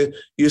ain't there,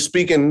 you're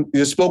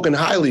spoken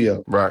highly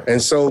of. Right.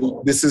 And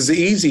so this is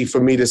easy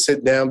for me to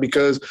sit down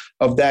because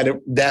of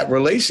that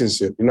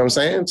relationship. You know what I'm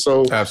saying?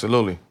 So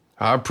absolutely.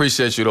 I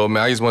appreciate you, though,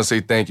 man. I just want to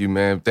say thank you,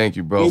 man. Thank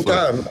you, bro,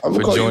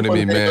 for joining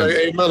me, man.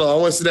 Hey, Melo, I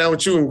want to sit down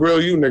with you and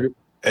grill you, nigga.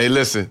 Hey,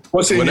 listen.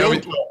 What's in your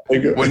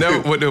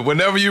nigga?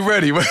 Whenever you're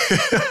ready. I'm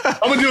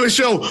going to do a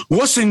show.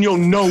 What's in your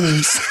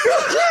nose?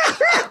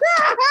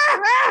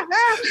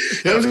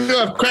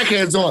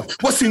 Crackheads on.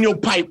 What's in your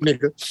pipe,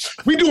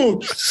 nigga? We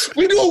doing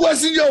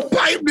what's in your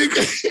pipe,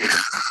 nigga.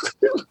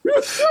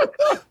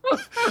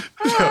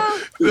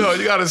 Yo,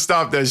 you got to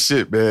stop that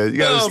shit, man. You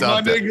got to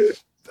stop that. Nigga.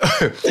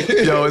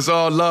 Yo, it's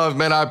all love,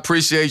 man. I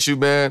appreciate you,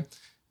 man.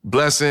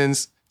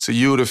 Blessings to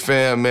you, the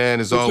fam, man.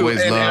 It's always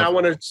love. And I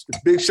want a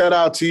big shout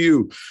out to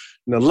you.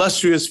 An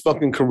illustrious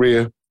fucking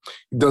career.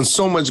 You've done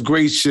so much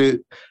great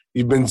shit.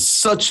 You've been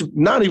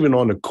not even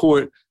on the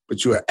court,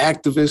 but you're an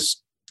activist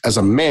as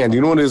a man.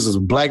 You know what it is as a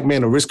black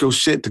man to risk your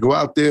shit to go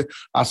out there?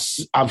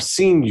 I've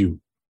seen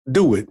you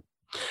do it.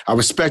 I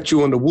respect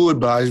you on the wood,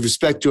 but I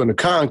respect you on the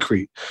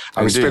concrete.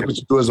 I respect what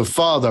you do as a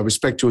father. I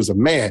respect you as a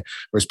man.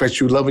 I respect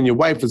you loving your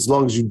wife as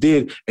long as you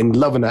did and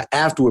loving her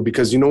afterward,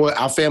 because you know what?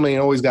 Our family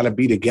ain't always got to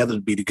be together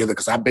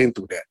because I've been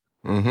through that.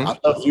 Mm-hmm. I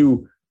love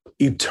you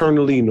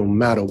eternally no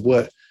matter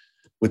what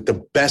with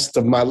the best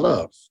of my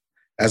love.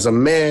 As a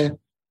man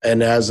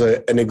and as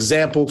an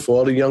example for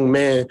all the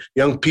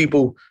young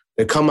people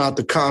that come out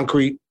the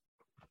concrete.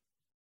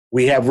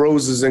 We have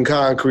roses in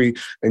concrete,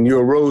 and you're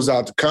a rose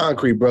out the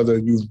concrete, brother.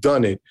 You've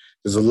done it.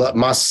 There's a lot.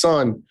 My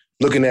son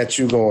looking at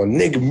you going,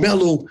 nigga,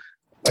 Melo,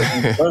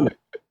 like, you've done it.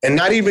 And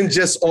not even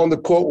just on the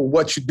court with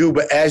what you do,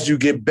 but as you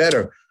get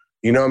better,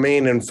 you know what I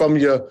mean? And from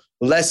your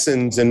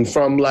lessons and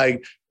from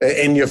like,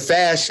 in your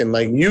fashion,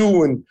 like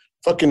you and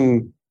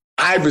fucking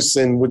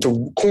Iverson with the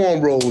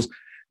cornrows,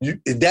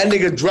 if that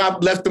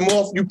nigga left them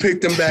off, you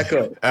picked them back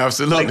up.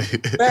 Absolutely.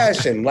 Like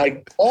fashion,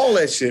 like all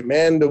that shit,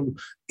 man.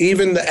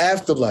 Even the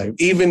afterlife,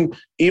 even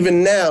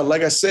now,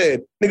 like I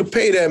said, nigga,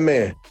 pay that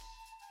man.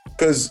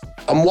 Because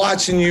I'm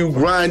watching you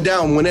grind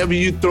down. Whenever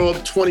you throw up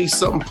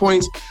 20-something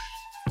points,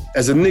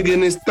 as a nigga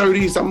in his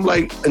 30s, I'm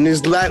like, in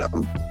his latter,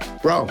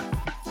 bro,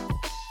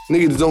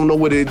 niggas don't know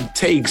what it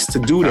takes to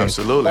do that.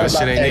 Absolutely, that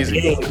shit ain't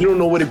easy. You don't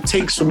know what it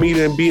takes for me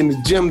to be in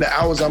the gym, the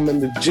hours I'm in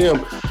the gym,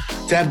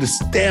 to have the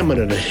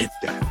stamina to hit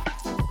that.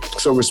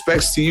 So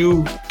respects to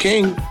you,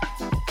 King.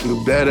 You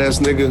a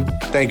badass nigga.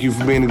 Thank you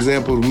for being an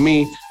example of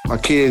me, my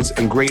kids,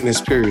 and greatness,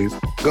 period.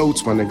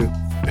 Goats, my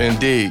nigga.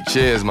 Indeed.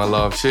 Cheers, my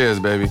love. Cheers,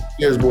 baby.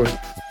 Cheers, boy.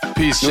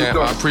 Peace, champ.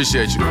 I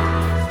appreciate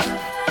you.